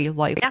 very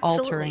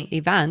life-altering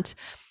event,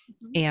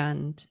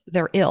 and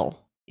they're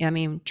ill.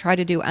 Try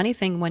to do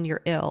anything when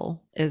you're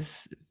ill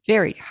is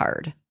very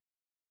hard.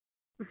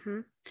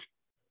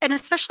 And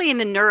especially in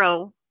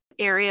the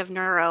area of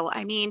neuro,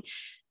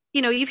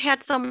 you've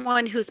had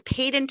someone who's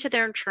paid into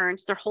their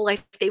insurance their whole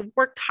life. They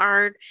worked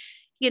hard,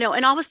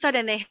 and all of a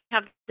sudden they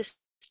have this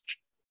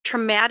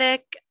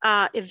traumatic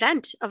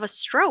event of a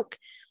stroke.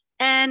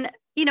 And,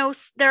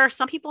 there are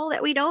some people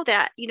that we know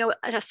that,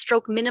 a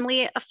stroke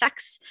minimally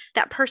affects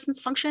that person's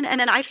function. And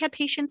then I've had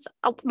patients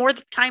more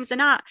times than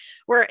not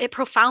where it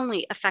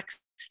profoundly affects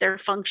their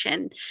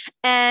function.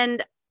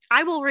 And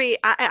I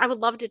would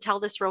love to tell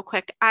this real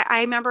quick.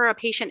 I remember a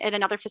patient at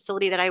another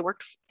facility that I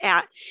worked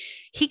at.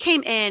 He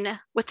came in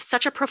with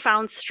such a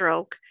profound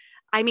stroke.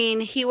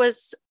 He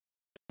was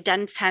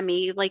dense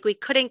hemi, like we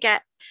couldn't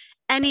get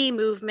any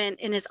movement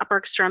in his upper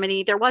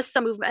extremity. There was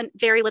some movement,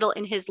 very little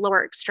in his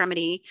lower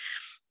extremity.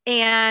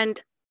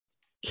 And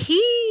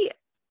he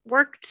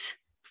worked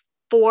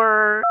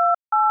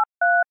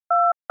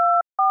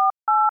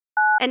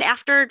and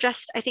after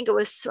just, I think it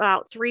was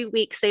about 3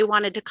 weeks, they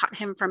wanted to cut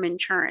him from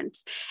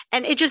insurance.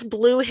 And it just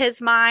blew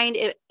his mind.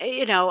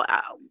 It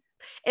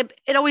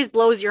always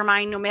blows your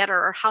mind no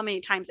matter how many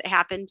times it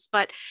happens.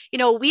 But,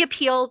 we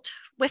appealed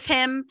with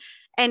him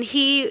And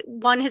he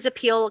won his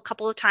appeal a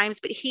couple of times,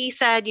 but he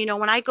said,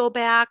 when I go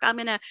back, I'm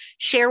going to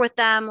share with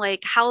them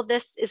like how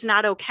this is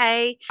not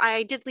okay.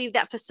 I did leave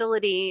that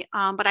facility,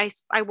 but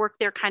I worked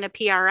there kind of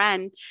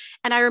PRN.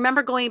 And I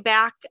remember going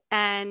back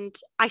and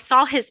I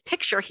saw his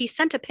picture. He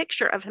sent a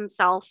picture of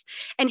himself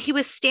and he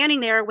was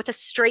standing there with a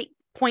straight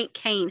point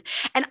cane.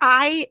 And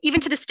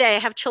even to this day, I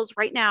have chills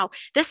right now.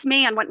 This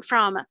man went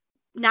from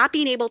not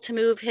being able to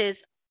move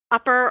his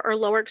upper or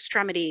lower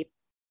extremity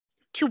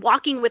to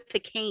walking with the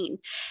cane.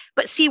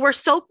 But see, we're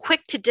so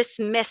quick to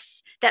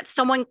dismiss that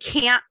someone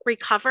can't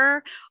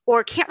recover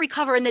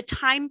in the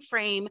time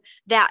frame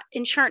that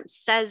insurance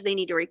says they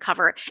need to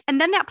recover. And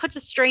then that puts a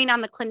strain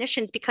on the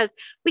clinicians because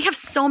we have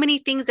so many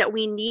things that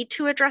we need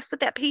to address with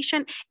that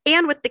patient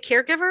and with the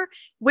caregiver.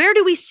 Where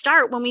do we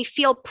start when we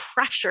feel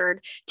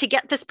pressured to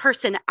get this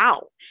person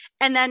out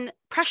and then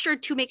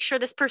pressured to make sure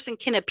this person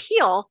can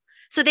appeal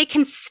so they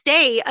can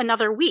stay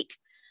another week?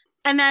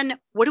 And then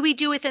what do we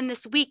do within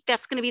this week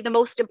that's going to be the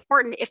most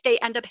important if they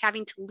end up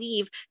having to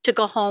leave to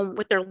go home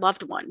with their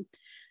loved one?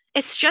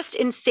 It's just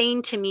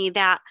insane to me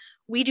that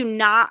we do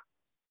not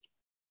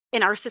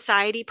in our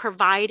society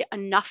provide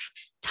enough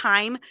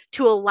time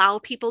to allow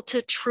people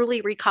to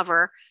truly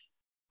recover.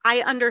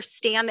 I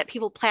understand that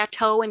people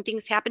plateau and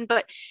things happen,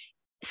 but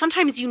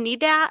sometimes you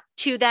need that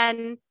to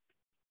then,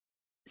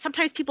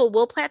 sometimes people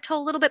will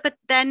plateau a little bit, but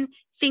then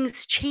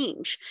things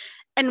change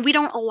and we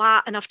don't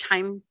allot enough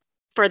time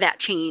for that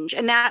change.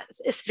 And that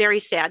is very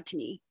sad to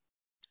me.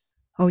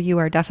 Oh, you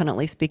are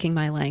definitely speaking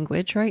my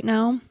language right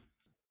now.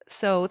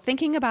 So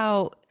thinking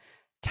about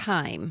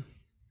time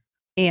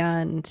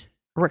and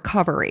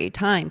recovery,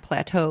 time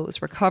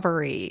plateaus,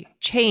 recovery,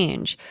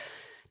 change,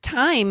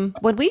 time,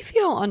 when we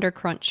feel under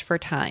crunch for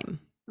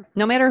time,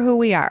 no matter who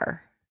we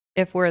are,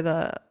 if we're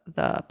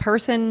the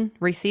person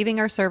receiving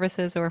our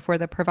services or if we're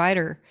the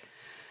provider,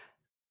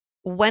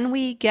 when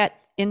we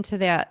get into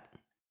that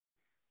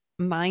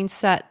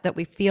mindset that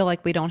we feel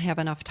like we don't have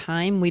enough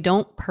time, we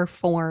don't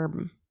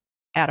perform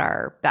at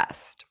our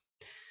best.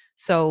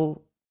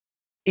 So,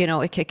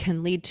 it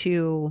can lead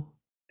to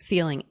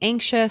feeling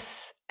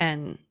anxious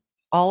and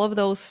all of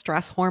those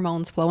stress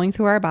hormones flowing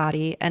through our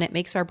body, and it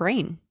makes our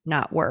brain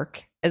not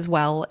work as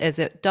well as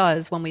it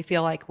does when we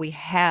feel like we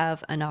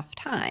have enough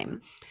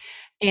time.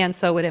 And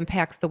so it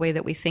impacts the way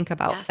that we think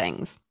about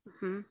things,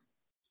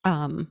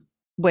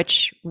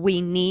 which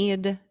we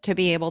need to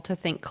be able to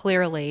think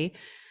clearly.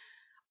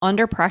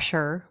 Under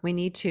pressure, we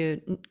need to,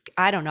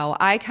 I don't know,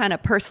 I kind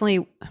of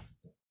personally,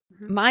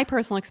 my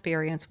personal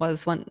experience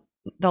was when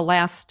the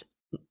last,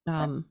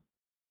 the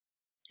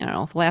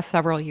last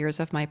several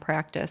years of my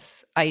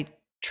practice, I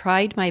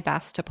tried my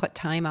best to put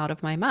time out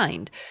of my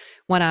mind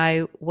when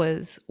I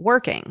was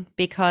working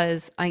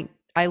because I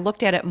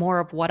looked at it more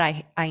of what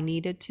I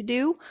needed to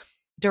do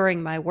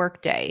during my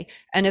workday.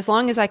 And as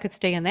long as I could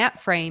stay in that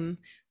frame,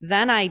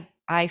 then I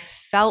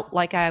felt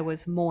like I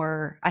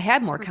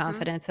had more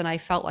confidence, and I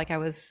felt like I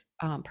was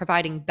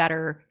providing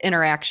better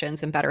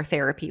interactions and better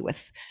therapy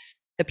with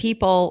the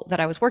people that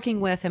I was working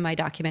with, and my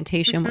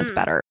documentation was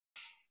better.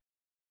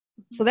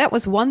 So that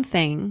was one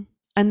thing.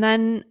 And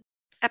then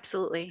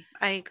absolutely,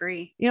 I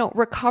agree.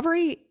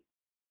 Recovery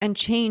and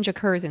change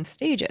occurs in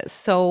stages.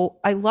 So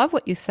I love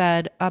what you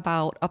said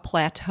about a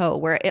plateau,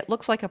 where it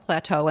looks like a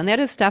plateau. And that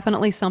is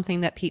definitely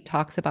something that Pete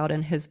talks about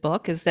in his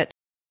book, is that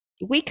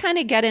we kind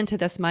of get into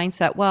this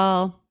mindset.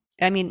 Well,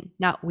 I mean,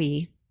 not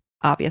we,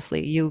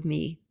 obviously, you,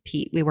 me,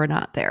 Pete, we were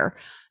not there.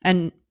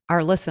 And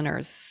our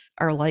listeners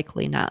are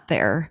likely not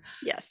there.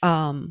 Yes.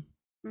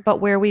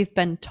 But where we've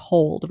been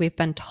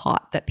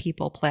taught that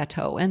people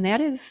plateau, and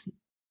that is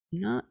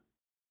not,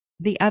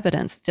 the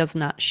evidence does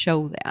not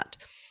show that.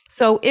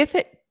 So if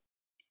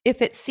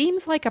it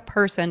seems like a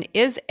person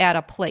is at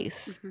a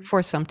place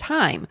for some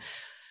time,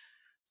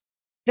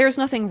 there's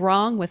nothing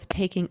wrong with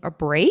taking a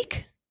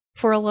break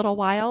for a little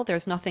while.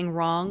 There's nothing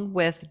wrong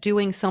with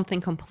doing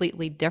something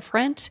completely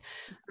different.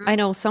 I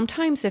know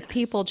sometimes if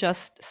people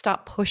just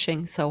stop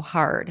pushing so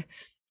hard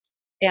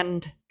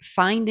and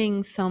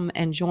finding some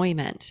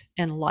enjoyment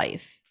in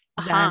life,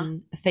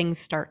 then things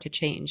start to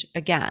change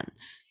again.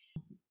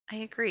 I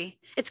agree.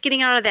 It's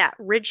getting out of that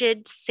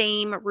rigid,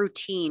 same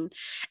routine.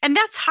 And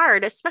that's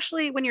hard,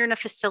 especially when you're in a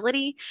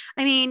facility.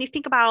 I mean, you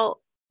think about,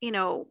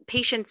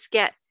 patients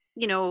get,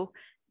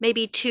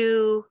 maybe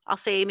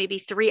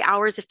 3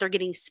 hours if they're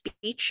getting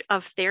speech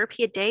of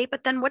therapy a day,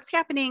 but then what's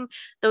happening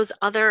those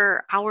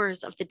other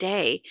hours of the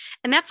day?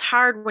 And that's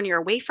hard when you're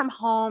away from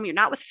home, you're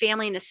not with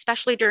family, and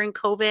especially during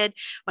COVID,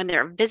 when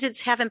their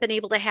visits haven't been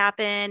able to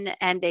happen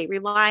and they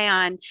rely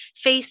on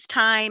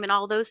FaceTime and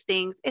all those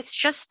things. It's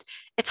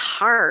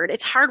hard.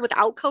 It's hard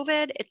without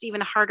COVID. It's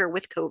even harder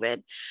with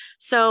COVID.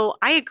 So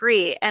I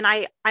agree. And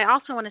I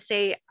also want to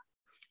say,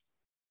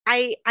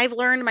 I've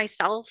learned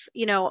myself,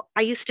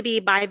 I used to be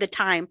by the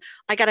time.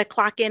 I got to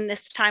clock in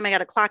this time, I got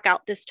to clock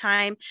out this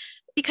time,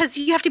 because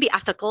you have to be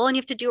ethical and you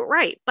have to do it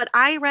right. But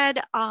I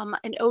read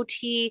an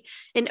OT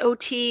in one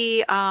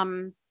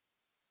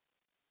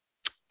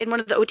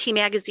of the OT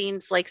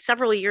magazines like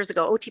several years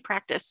ago, OT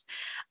Practice,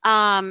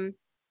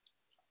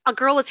 a a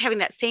girl was having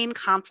that same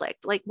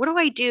conflict. Like, what do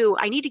I do?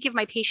 I need to give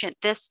my patient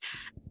this,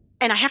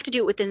 and I have to do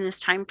it within this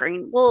time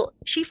frame. Well,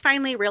 she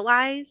finally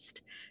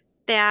realized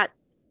that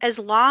as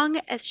long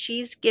as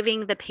she's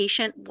giving the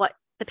patient what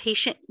the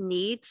patient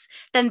needs,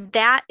 then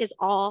that is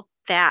all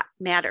that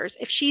matters.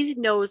 If she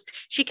knows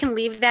she can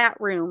leave that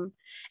room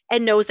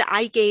and knows that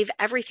I gave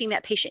everything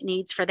that patient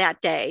needs for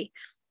that day,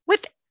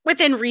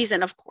 within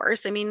reason, of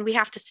course. I mean, we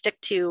have to stick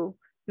to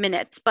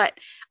minutes, but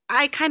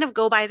I kind of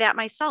go by that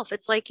myself.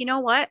 It's like, you know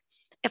what?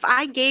 If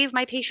I gave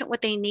my patient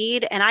what they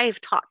need and I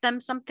have taught them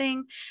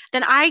something,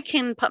 then I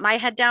can put my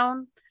head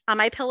down on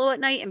my pillow at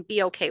night and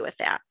be okay with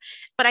that.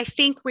 But I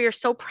think we are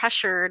so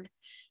pressured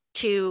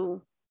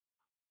to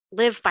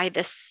live by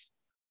this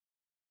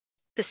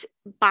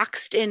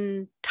boxed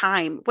in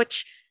time,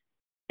 which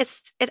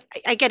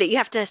I get it. You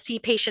have to see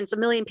patients, a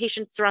million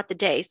patients throughout the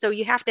day. So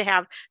you have to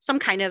have some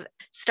kind of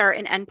start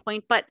and end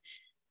point, but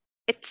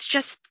it's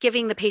just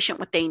giving the patient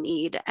what they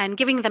need and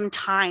giving them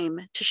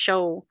time to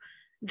show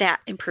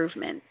that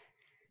improvement.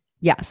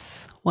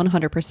 Yes,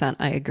 100%.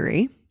 I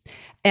agree.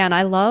 And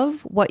I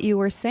love what you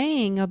were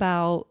saying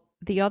about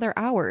the other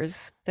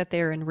hours that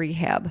they're in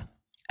rehab.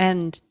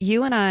 And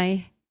you and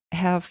I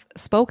have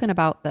spoken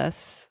about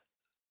this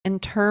in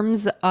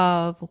terms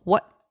of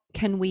what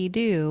can we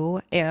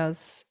do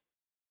as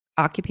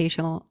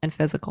occupational and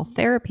physical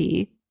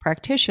therapy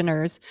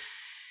practitioners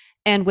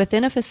and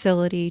within a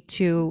facility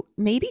to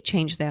maybe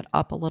change that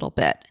up a little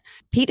bit.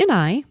 Pete and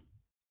I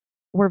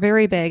were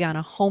very big on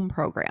a home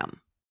program.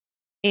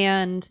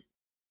 And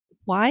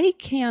why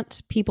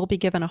can't people be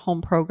given a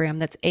home program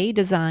that's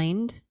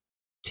designed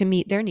to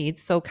meet their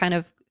needs? So kind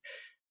of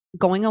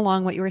going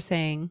along what you were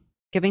saying,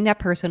 giving that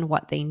person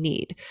what they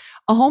need.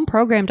 A home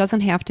program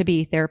doesn't have to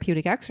be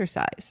therapeutic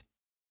exercise.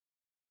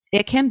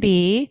 It can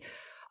be,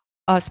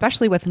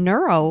 especially with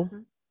neuro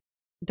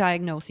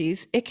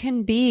diagnoses, it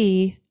can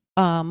be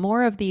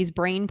more of these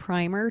brain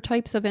primer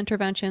types of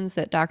interventions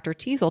that Dr.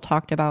 Teasel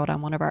talked about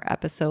on one of our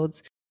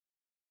episodes.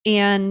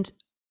 And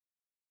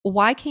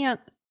why can't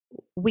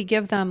we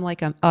give them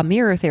like a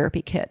mirror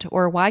therapy kit?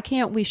 Or why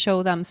can't we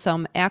show them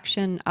some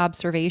action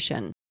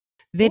observation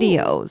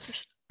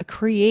videos?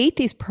 Create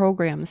these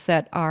programs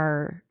that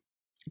are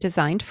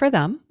designed for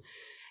them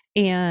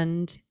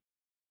and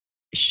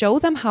show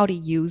them how to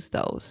use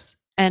those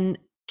and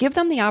give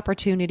them the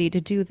opportunity to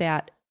do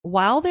that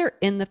while they're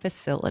in the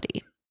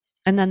facility.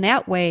 And then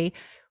that way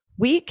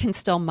we can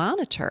still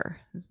monitor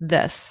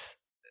this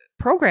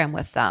program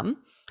with them.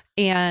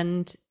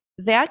 And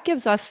that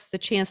gives us the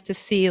chance to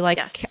see, like,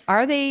 yes,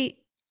 are they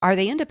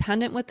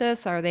independent with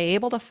this? Are they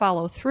able to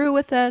follow through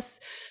with this?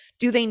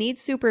 Do they need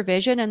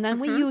supervision? And then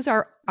we use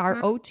our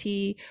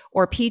OT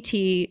or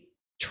PT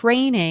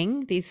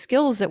training, these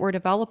skills that we're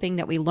developing,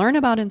 that we learn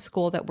about in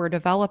school, that we're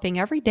developing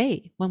every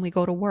day when we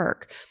go to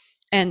work.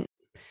 And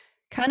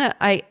kind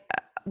of,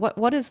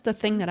 what is the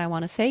thing that I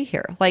want to say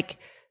here? Like,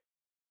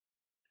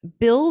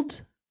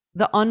 build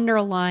the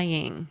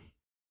underlying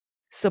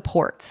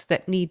supports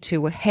that need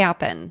to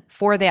happen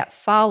for that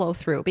follow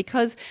through,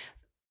 because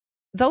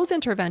those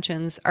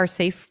interventions are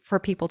safe for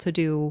people to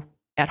do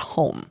at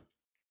home.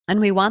 And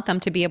we want them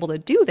to be able to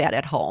do that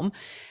at home.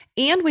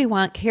 And we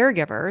want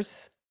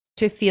caregivers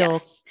to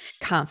feel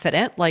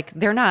confident, like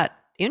they're not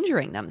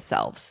injuring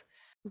themselves.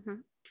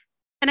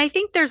 And I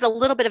think there's a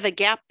little bit of a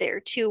gap there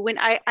too. When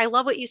I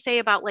love what you say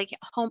about like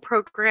home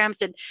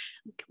programs and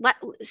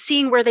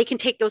seeing where they can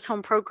take those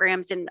home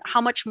programs and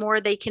how much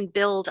more they can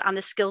build on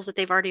the skills that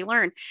they've already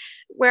learned.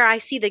 Where I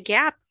see the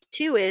gap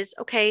too is,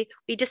 okay,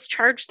 we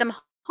discharge them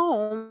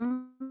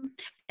home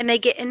and they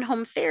get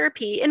in-home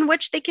therapy in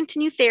which they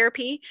continue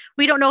therapy.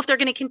 We don't know if they're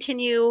going to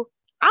continue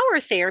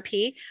our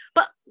therapy,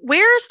 but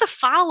where's the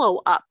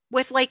follow-up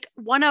with like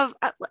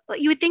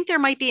you would think there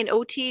might be an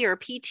OT or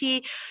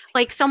PT,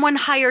 like someone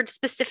hired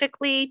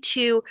specifically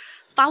to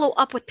follow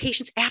up with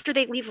patients after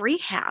they leave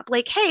rehab.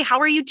 Like, hey, how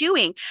are you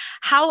doing?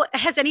 How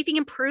has anything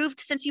improved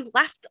since you've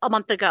left a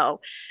month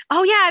ago?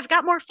 Oh yeah, I've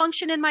got more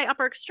function in my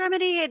upper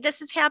extremity.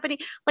 This is happening,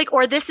 like,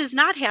 or this is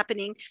not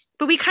happening.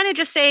 But we kind of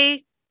just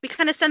say, we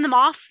kind of send them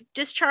off,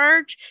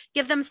 discharge,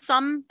 give them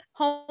some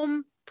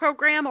home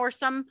program or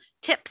some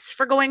tips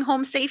for going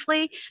home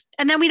safely.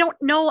 And then we don't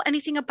know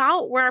anything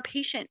about where our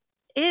patient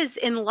is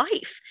in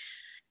life.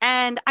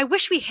 And I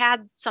wish we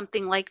had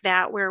something like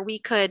that where we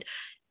could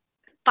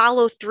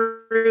follow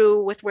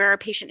through with where our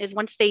patient is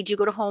once they do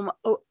go to home,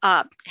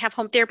 have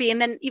home therapy,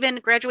 and then even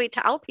graduate to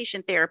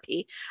outpatient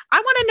therapy. I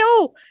want to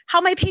know how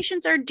my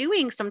patients are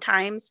doing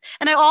sometimes.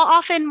 And I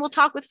often will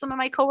talk with some of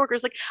my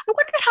coworkers, like, I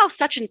wonder how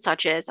such and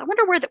such is. I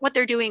wonder what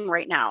they're doing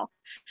right now.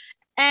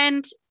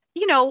 And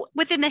you know,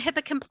 within the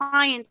HIPAA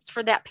compliance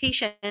for that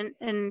patient.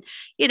 And,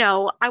 you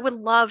know, I would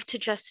love to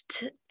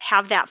just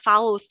have that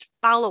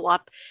follow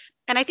up.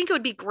 And I think it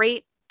would be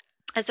great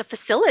as a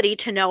facility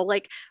to know,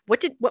 like,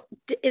 what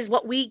is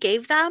what we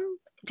gave them?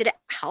 Did it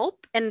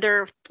help and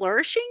they're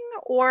flourishing?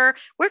 Or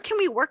where can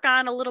we work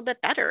on a little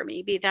bit better?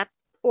 Maybe that,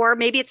 or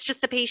maybe it's just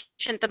the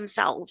patient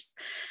themselves,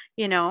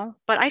 you know,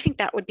 but I think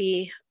that would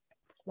be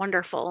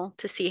wonderful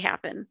to see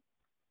happen.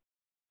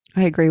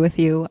 I agree with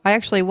you.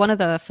 One of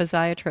the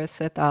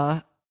physiatrists at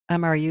the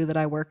MRU that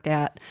I worked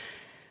at,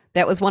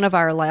 that was one of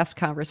our last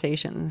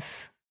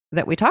conversations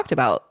that we talked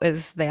about,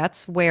 is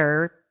that's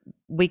where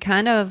we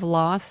kind of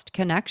lost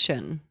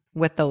connection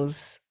with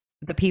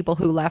the people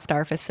who left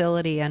our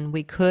facility, and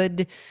we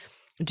could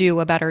do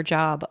a better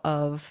job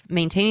of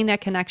maintaining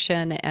that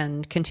connection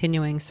and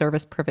continuing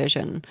service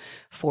provision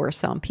for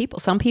some people.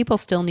 Some people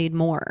still need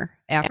more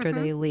after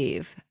they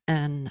leave.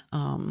 And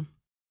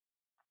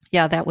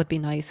yeah, that would be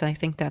nice. I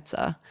think that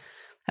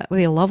would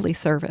be a lovely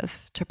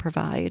service to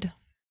provide.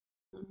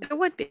 It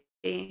would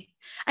be.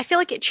 I feel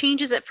like it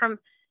changes it from,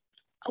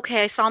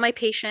 okay, I saw my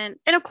patient.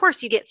 And of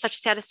course, you get such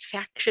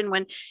satisfaction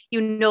when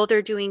you know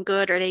they're doing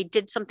good or they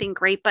did something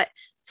great. But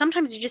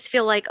sometimes you just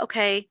feel like,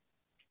 okay,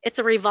 it's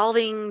a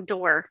revolving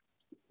door,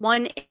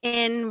 one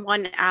in,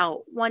 one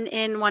out, one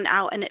in, one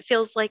out. And it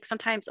feels like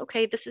sometimes,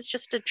 okay, this is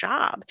just a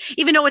job,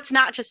 even though it's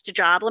not just a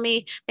job. Let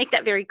me make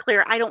that very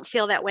clear. I don't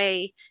feel that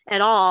way at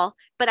all.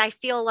 But I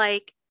feel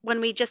like when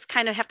we just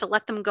kind of have to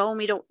let them go and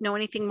we don't know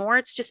anything more,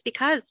 it's just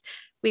because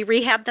we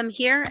rehab them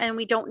here and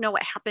we don't know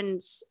what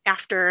happens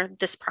after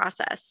this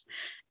process.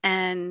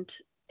 And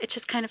it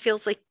just kind of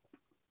feels like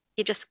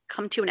you just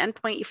come to an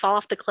endpoint, you fall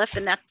off the cliff,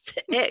 and that's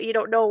it. You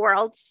don't know where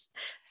else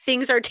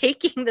things are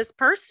taking this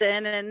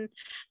person. And,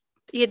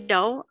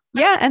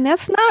 Yeah, and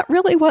that's not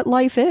really what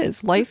life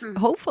is. Life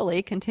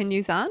hopefully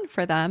continues on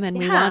for them, and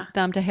we want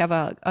them to have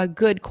a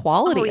good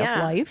quality of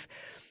life.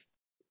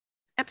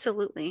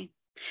 Absolutely.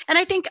 And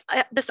I think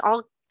this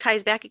all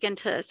ties back again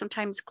to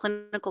sometimes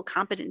clinical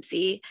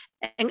competency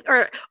and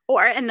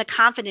the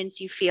confidence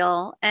you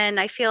feel. And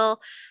I feel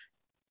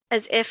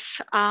as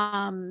if,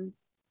 I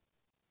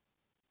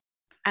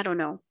don't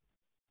know,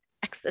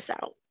 X this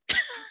out.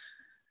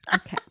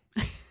 Okay.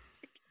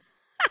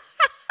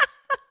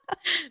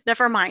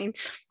 Never mind.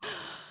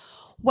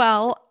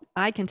 Well,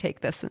 I can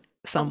take this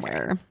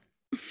somewhere.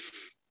 Okay.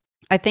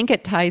 I think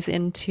it ties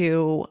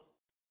into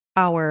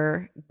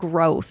our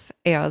growth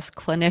as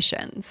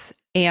clinicians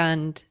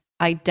and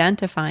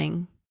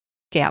identifying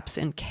gaps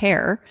in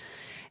care.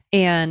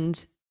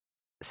 And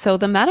so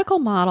the medical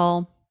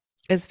model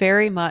is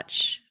very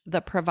much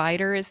the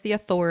provider is the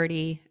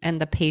authority and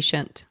the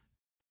patient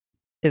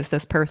is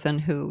this person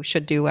who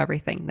should do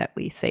everything that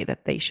we say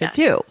that they should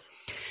do.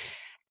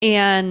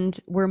 And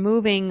we're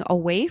moving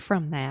away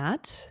from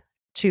that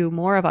to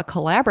more of a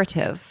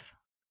collaborative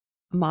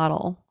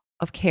model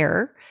of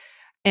care.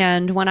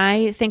 And when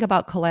I think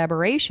about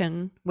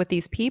collaboration with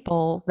these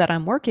people that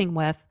I'm working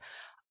with,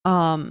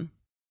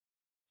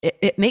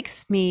 it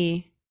makes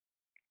me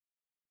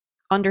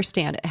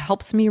understand, it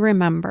helps me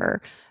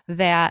remember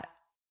that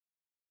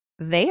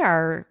they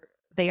are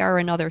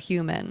another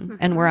human,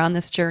 and we're on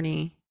this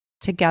journey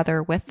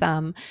together with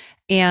them.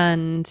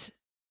 And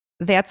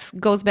that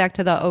goes back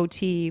to the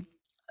OT,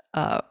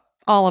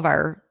 all of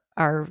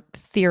our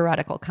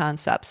theoretical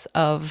concepts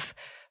of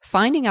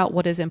finding out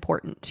what is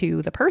important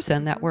to the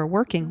person that we're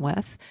working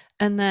with.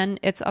 And then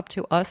it's up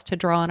to us to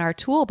draw on our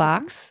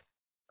toolbox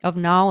of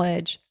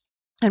knowledge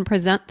and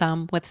present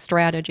them with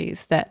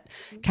strategies that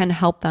can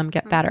help them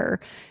get better.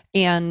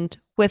 And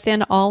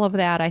within all of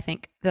that, I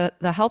think the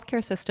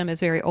healthcare system is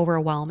very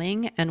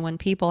overwhelming. And when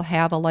people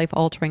have a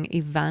life-altering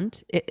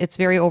event, it's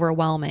very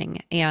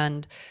overwhelming.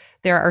 And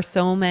there are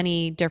so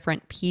many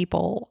different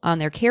people on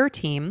their care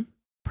team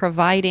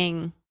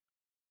providing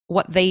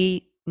what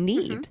they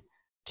need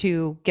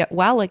to get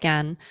well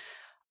again.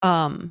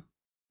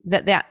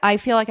 That I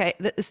feel like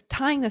is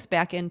tying this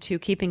back into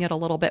keeping it a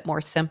little bit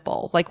more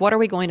simple. Like, what are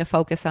we going to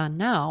focus on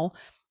now?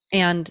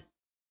 And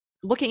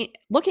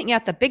looking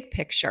at the big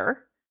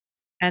picture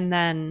and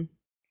then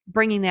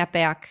bringing that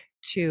back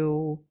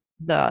to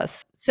the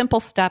simple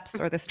steps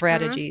or the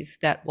strategies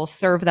that will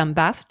serve them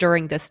best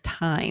during this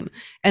time,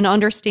 and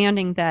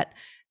understanding that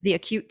the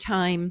acute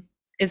time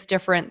is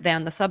different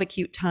than the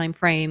subacute time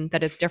frame,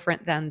 that is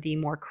different than the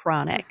more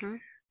chronic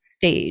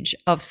stage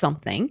of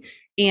something.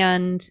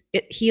 And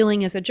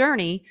healing is a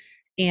journey,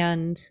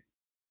 and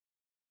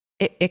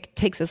it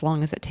takes as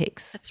long as it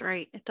takes. That's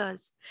right. It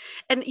does.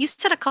 And you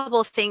said a couple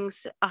of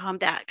things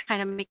that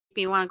kind of make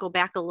me want to go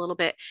back a little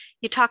bit.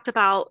 You talked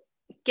about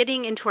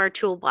getting into our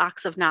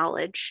toolbox of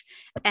knowledge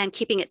and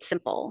keeping it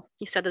simple.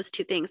 You said those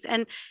two things.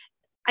 And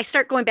I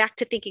start going back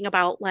to thinking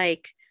about,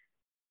 like,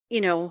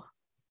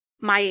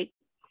 my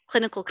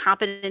clinical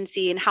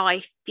competency and how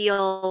I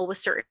feel with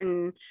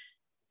certain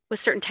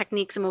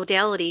techniques and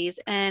modalities.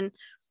 And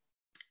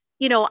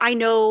I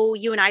know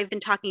you and I have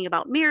been talking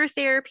about mirror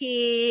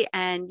therapy,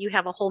 and you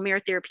have a whole mirror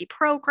therapy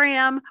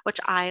program, which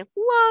I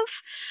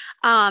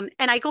love.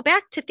 And I go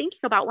back to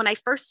thinking about when I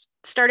first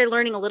started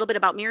learning a little bit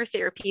about mirror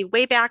therapy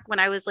way back when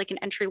I was like an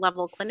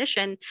entry-level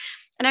clinician.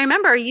 And I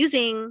remember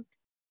using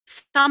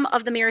some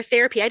of the mirror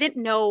therapy. I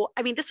didn't know,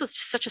 this was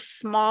just such a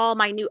small,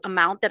 minute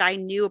amount that I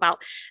knew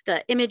about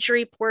the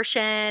imagery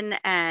portion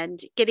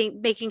and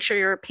making sure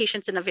your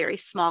patient's in a very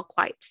small,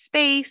 quiet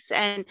space,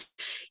 and,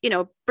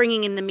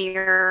 bringing in the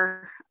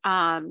mirror.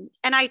 And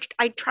I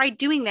tried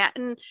doing that.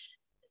 And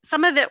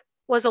some of it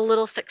was a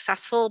little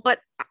successful, but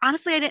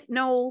honestly, I didn't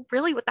know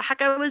really what the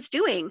heck I was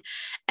doing.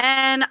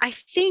 And I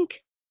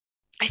think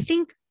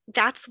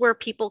that's where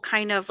people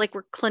kind of like,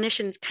 where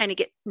clinicians kind of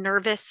get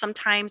nervous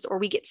sometimes, or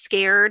we get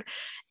scared.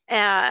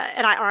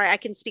 And I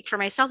can speak for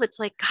myself. It's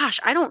like, gosh,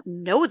 I don't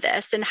know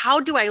this. And how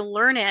do I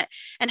learn it?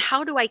 And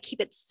how do I keep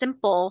it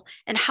simple?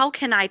 And how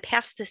can I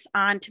pass this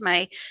on to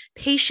my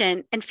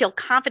patient and feel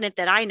confident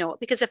that I know it?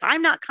 Because if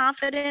I'm not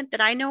confident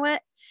that I know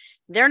it,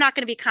 they're not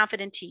going to be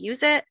confident to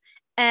use it.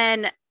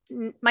 And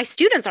my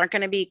students aren't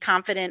going to be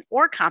confident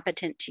or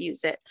competent to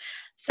use it.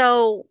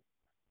 So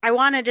I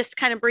want to just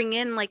kind of bring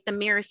in like the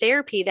mirror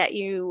therapy that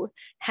you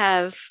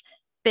have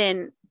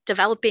been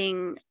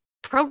developing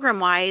program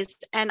wise.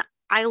 And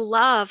I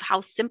love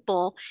how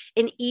simple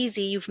and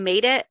easy you've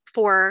made it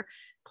for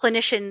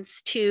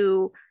clinicians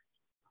to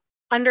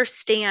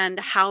understand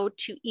how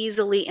to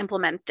easily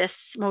implement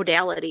this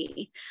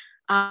modality.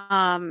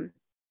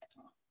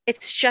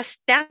 It's just,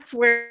 that's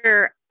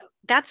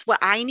what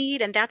I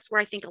need. And that's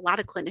where I think a lot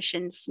of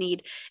clinicians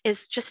need,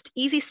 is just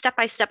easy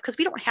step-by-step, because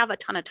we don't have a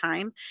ton of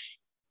time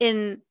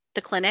in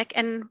the clinic.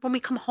 And when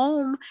we come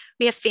home,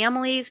 we have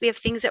families, we have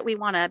things that we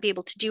want to be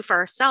able to do for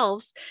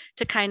ourselves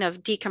to kind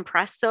of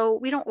decompress. So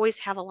we don't always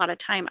have a lot of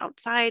time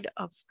outside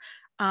of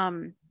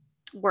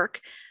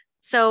work.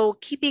 So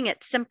keeping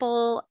it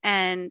simple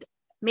and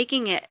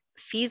making it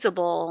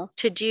feasible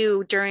to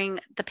do during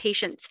the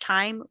patient's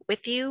time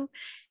with you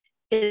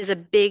is a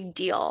big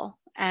deal.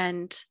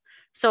 And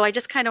so I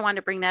just kind of want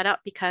to bring that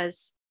up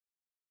because,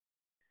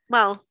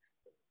 well,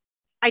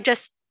 I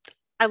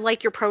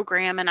like your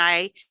program, and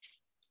I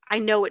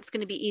know it's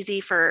going to be easy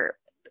for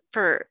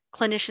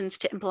clinicians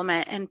to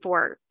implement and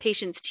for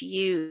patients to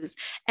use.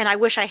 And I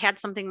wish I had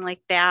something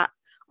like that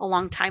a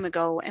long time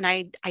ago. And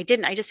I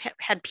didn't. I just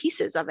had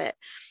pieces of it.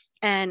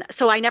 And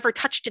so I never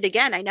touched it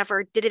again. I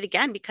never did it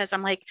again because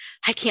I'm like,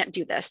 I can't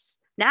do this.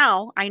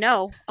 Now I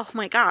know, oh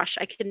my gosh,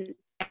 I can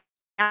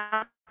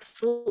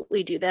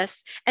absolutely do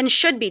this and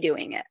should be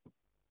doing it.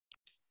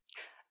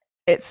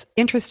 It's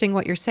interesting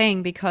what you're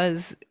saying,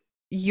 because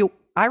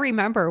I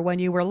remember when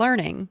you were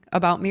learning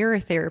about mirror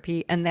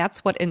therapy, and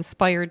that's what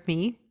inspired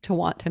me to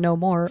want to know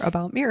more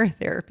about mirror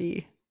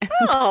therapy.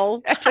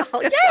 Oh, it's so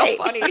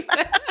funny.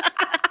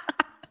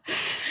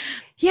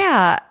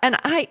 Yeah. And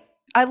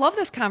I love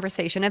this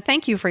conversation, and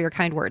thank you for your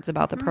kind words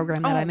about the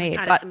program that I made.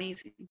 God, it's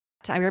amazing.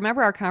 I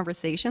remember our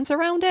conversations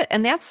around it,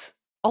 and that's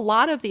a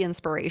lot of the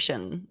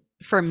inspiration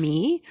for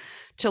me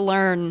to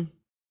learn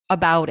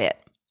about it.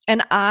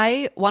 And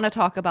I want to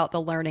talk about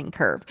the learning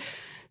curve.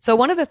 So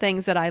one of the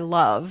things that I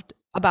loved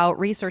about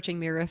researching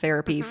mirror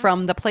therapy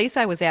from the place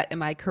I was at in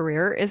my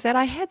career is that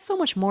I had so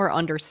much more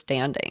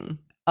understanding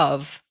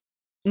of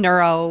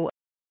neurological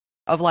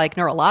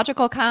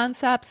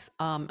concepts,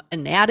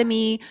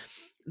 anatomy,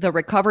 the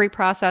recovery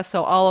process.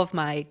 So all of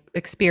my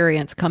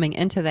experience coming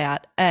into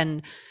that,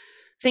 and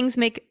things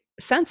make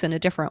sense in a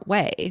different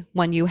way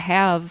when you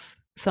have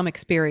some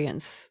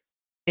experience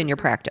in your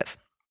practice.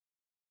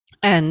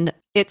 And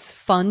it's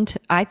fun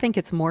I think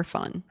it's more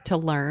fun to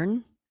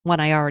learn when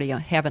I already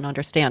have an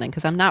understanding,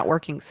 because I'm not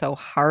working so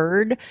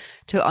hard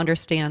to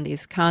understand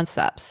these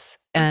concepts.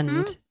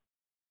 And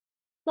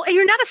well, and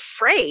you're not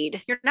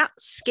afraid. You're not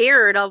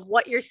scared of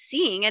what you're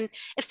seeing. And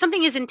if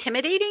something is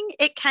intimidating,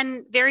 it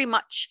can very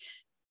much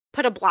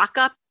put a block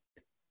up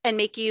and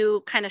make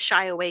you kind of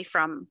shy away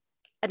from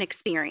an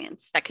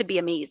experience that could be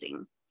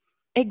amazing.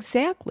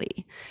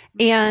 Exactly.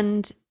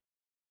 And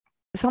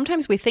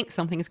sometimes we think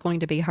something is going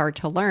to be hard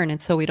to learn, and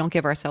so we don't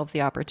give ourselves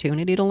the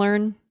opportunity to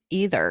learn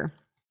either.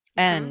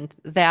 And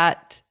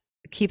that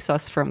keeps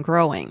us from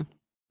growing.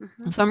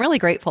 So I'm really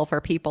grateful for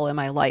people in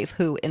my life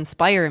who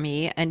inspire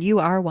me, and you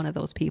are one of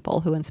those people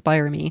who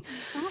inspire me.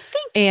 Oh,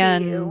 thank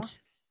you.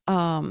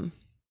 And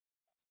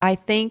I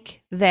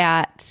think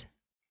that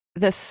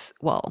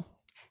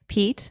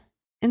Pete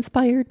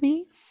inspired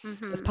me.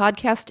 This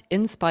podcast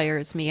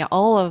inspires me.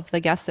 All of the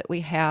guests that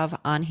we have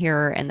on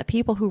here and the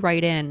people who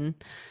write in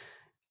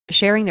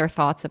sharing their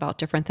thoughts about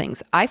different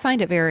things, I find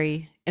it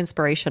very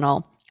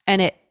inspirational,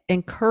 and it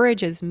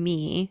encourages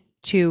me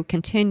to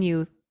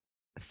continue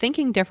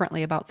thinking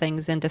differently about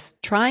things and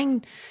just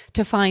trying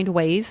to find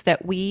ways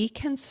that we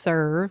can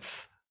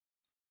serve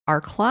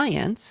our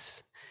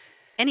clients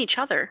and each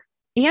other.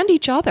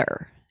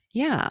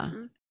 Yeah.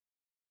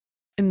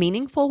 In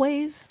meaningful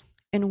ways,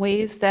 in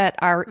ways that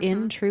are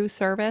in true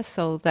service,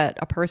 so that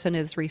a person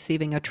is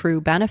receiving a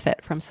true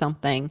benefit from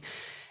something.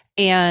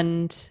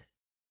 And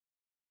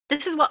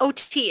this is what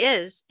OT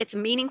is. It's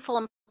meaningful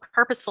and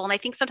purposeful. And I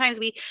think sometimes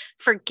we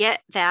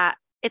forget that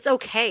it's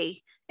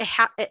okay.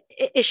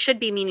 It should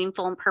be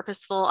meaningful and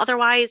purposeful.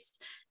 Otherwise,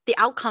 the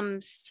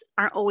outcomes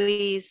aren't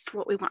always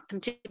what we want them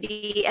to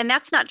be. And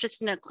that's not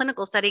just in a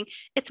clinical setting.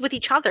 It's with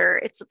each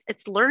other.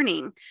 It's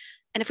learning.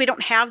 And if we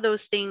don't have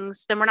those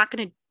things, then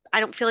I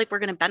don't feel like we're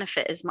going to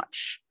benefit as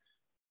much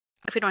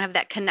if we don't have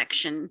that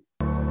connection.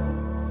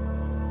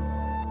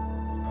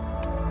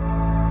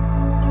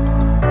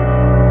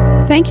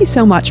 Thank you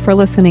so much for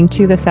listening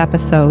to this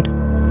episode.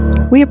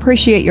 We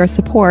appreciate your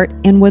support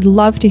and would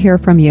love to hear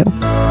from you.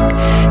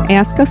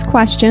 ask us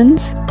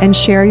questions and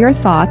share your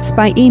thoughts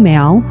by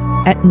email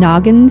at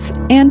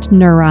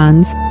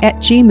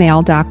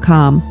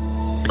nogginsandneurons@gmail.com.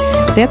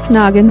 That's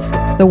noggins,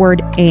 the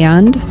word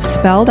and,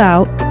 spelled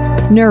out,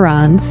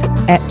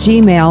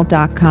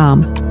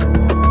 neurons@gmail.com.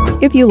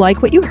 If you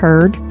like what you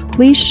heard,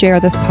 please share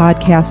this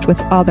podcast with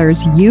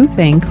others you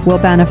think will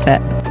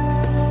benefit.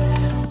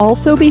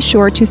 Also be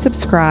sure to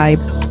subscribe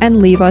and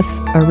leave us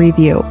a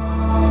review.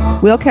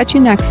 We'll catch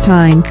you next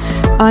time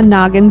on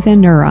Noggins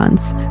and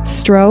Neurons,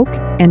 Stroke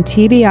and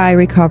TBI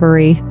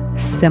Recovery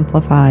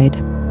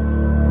Simplified.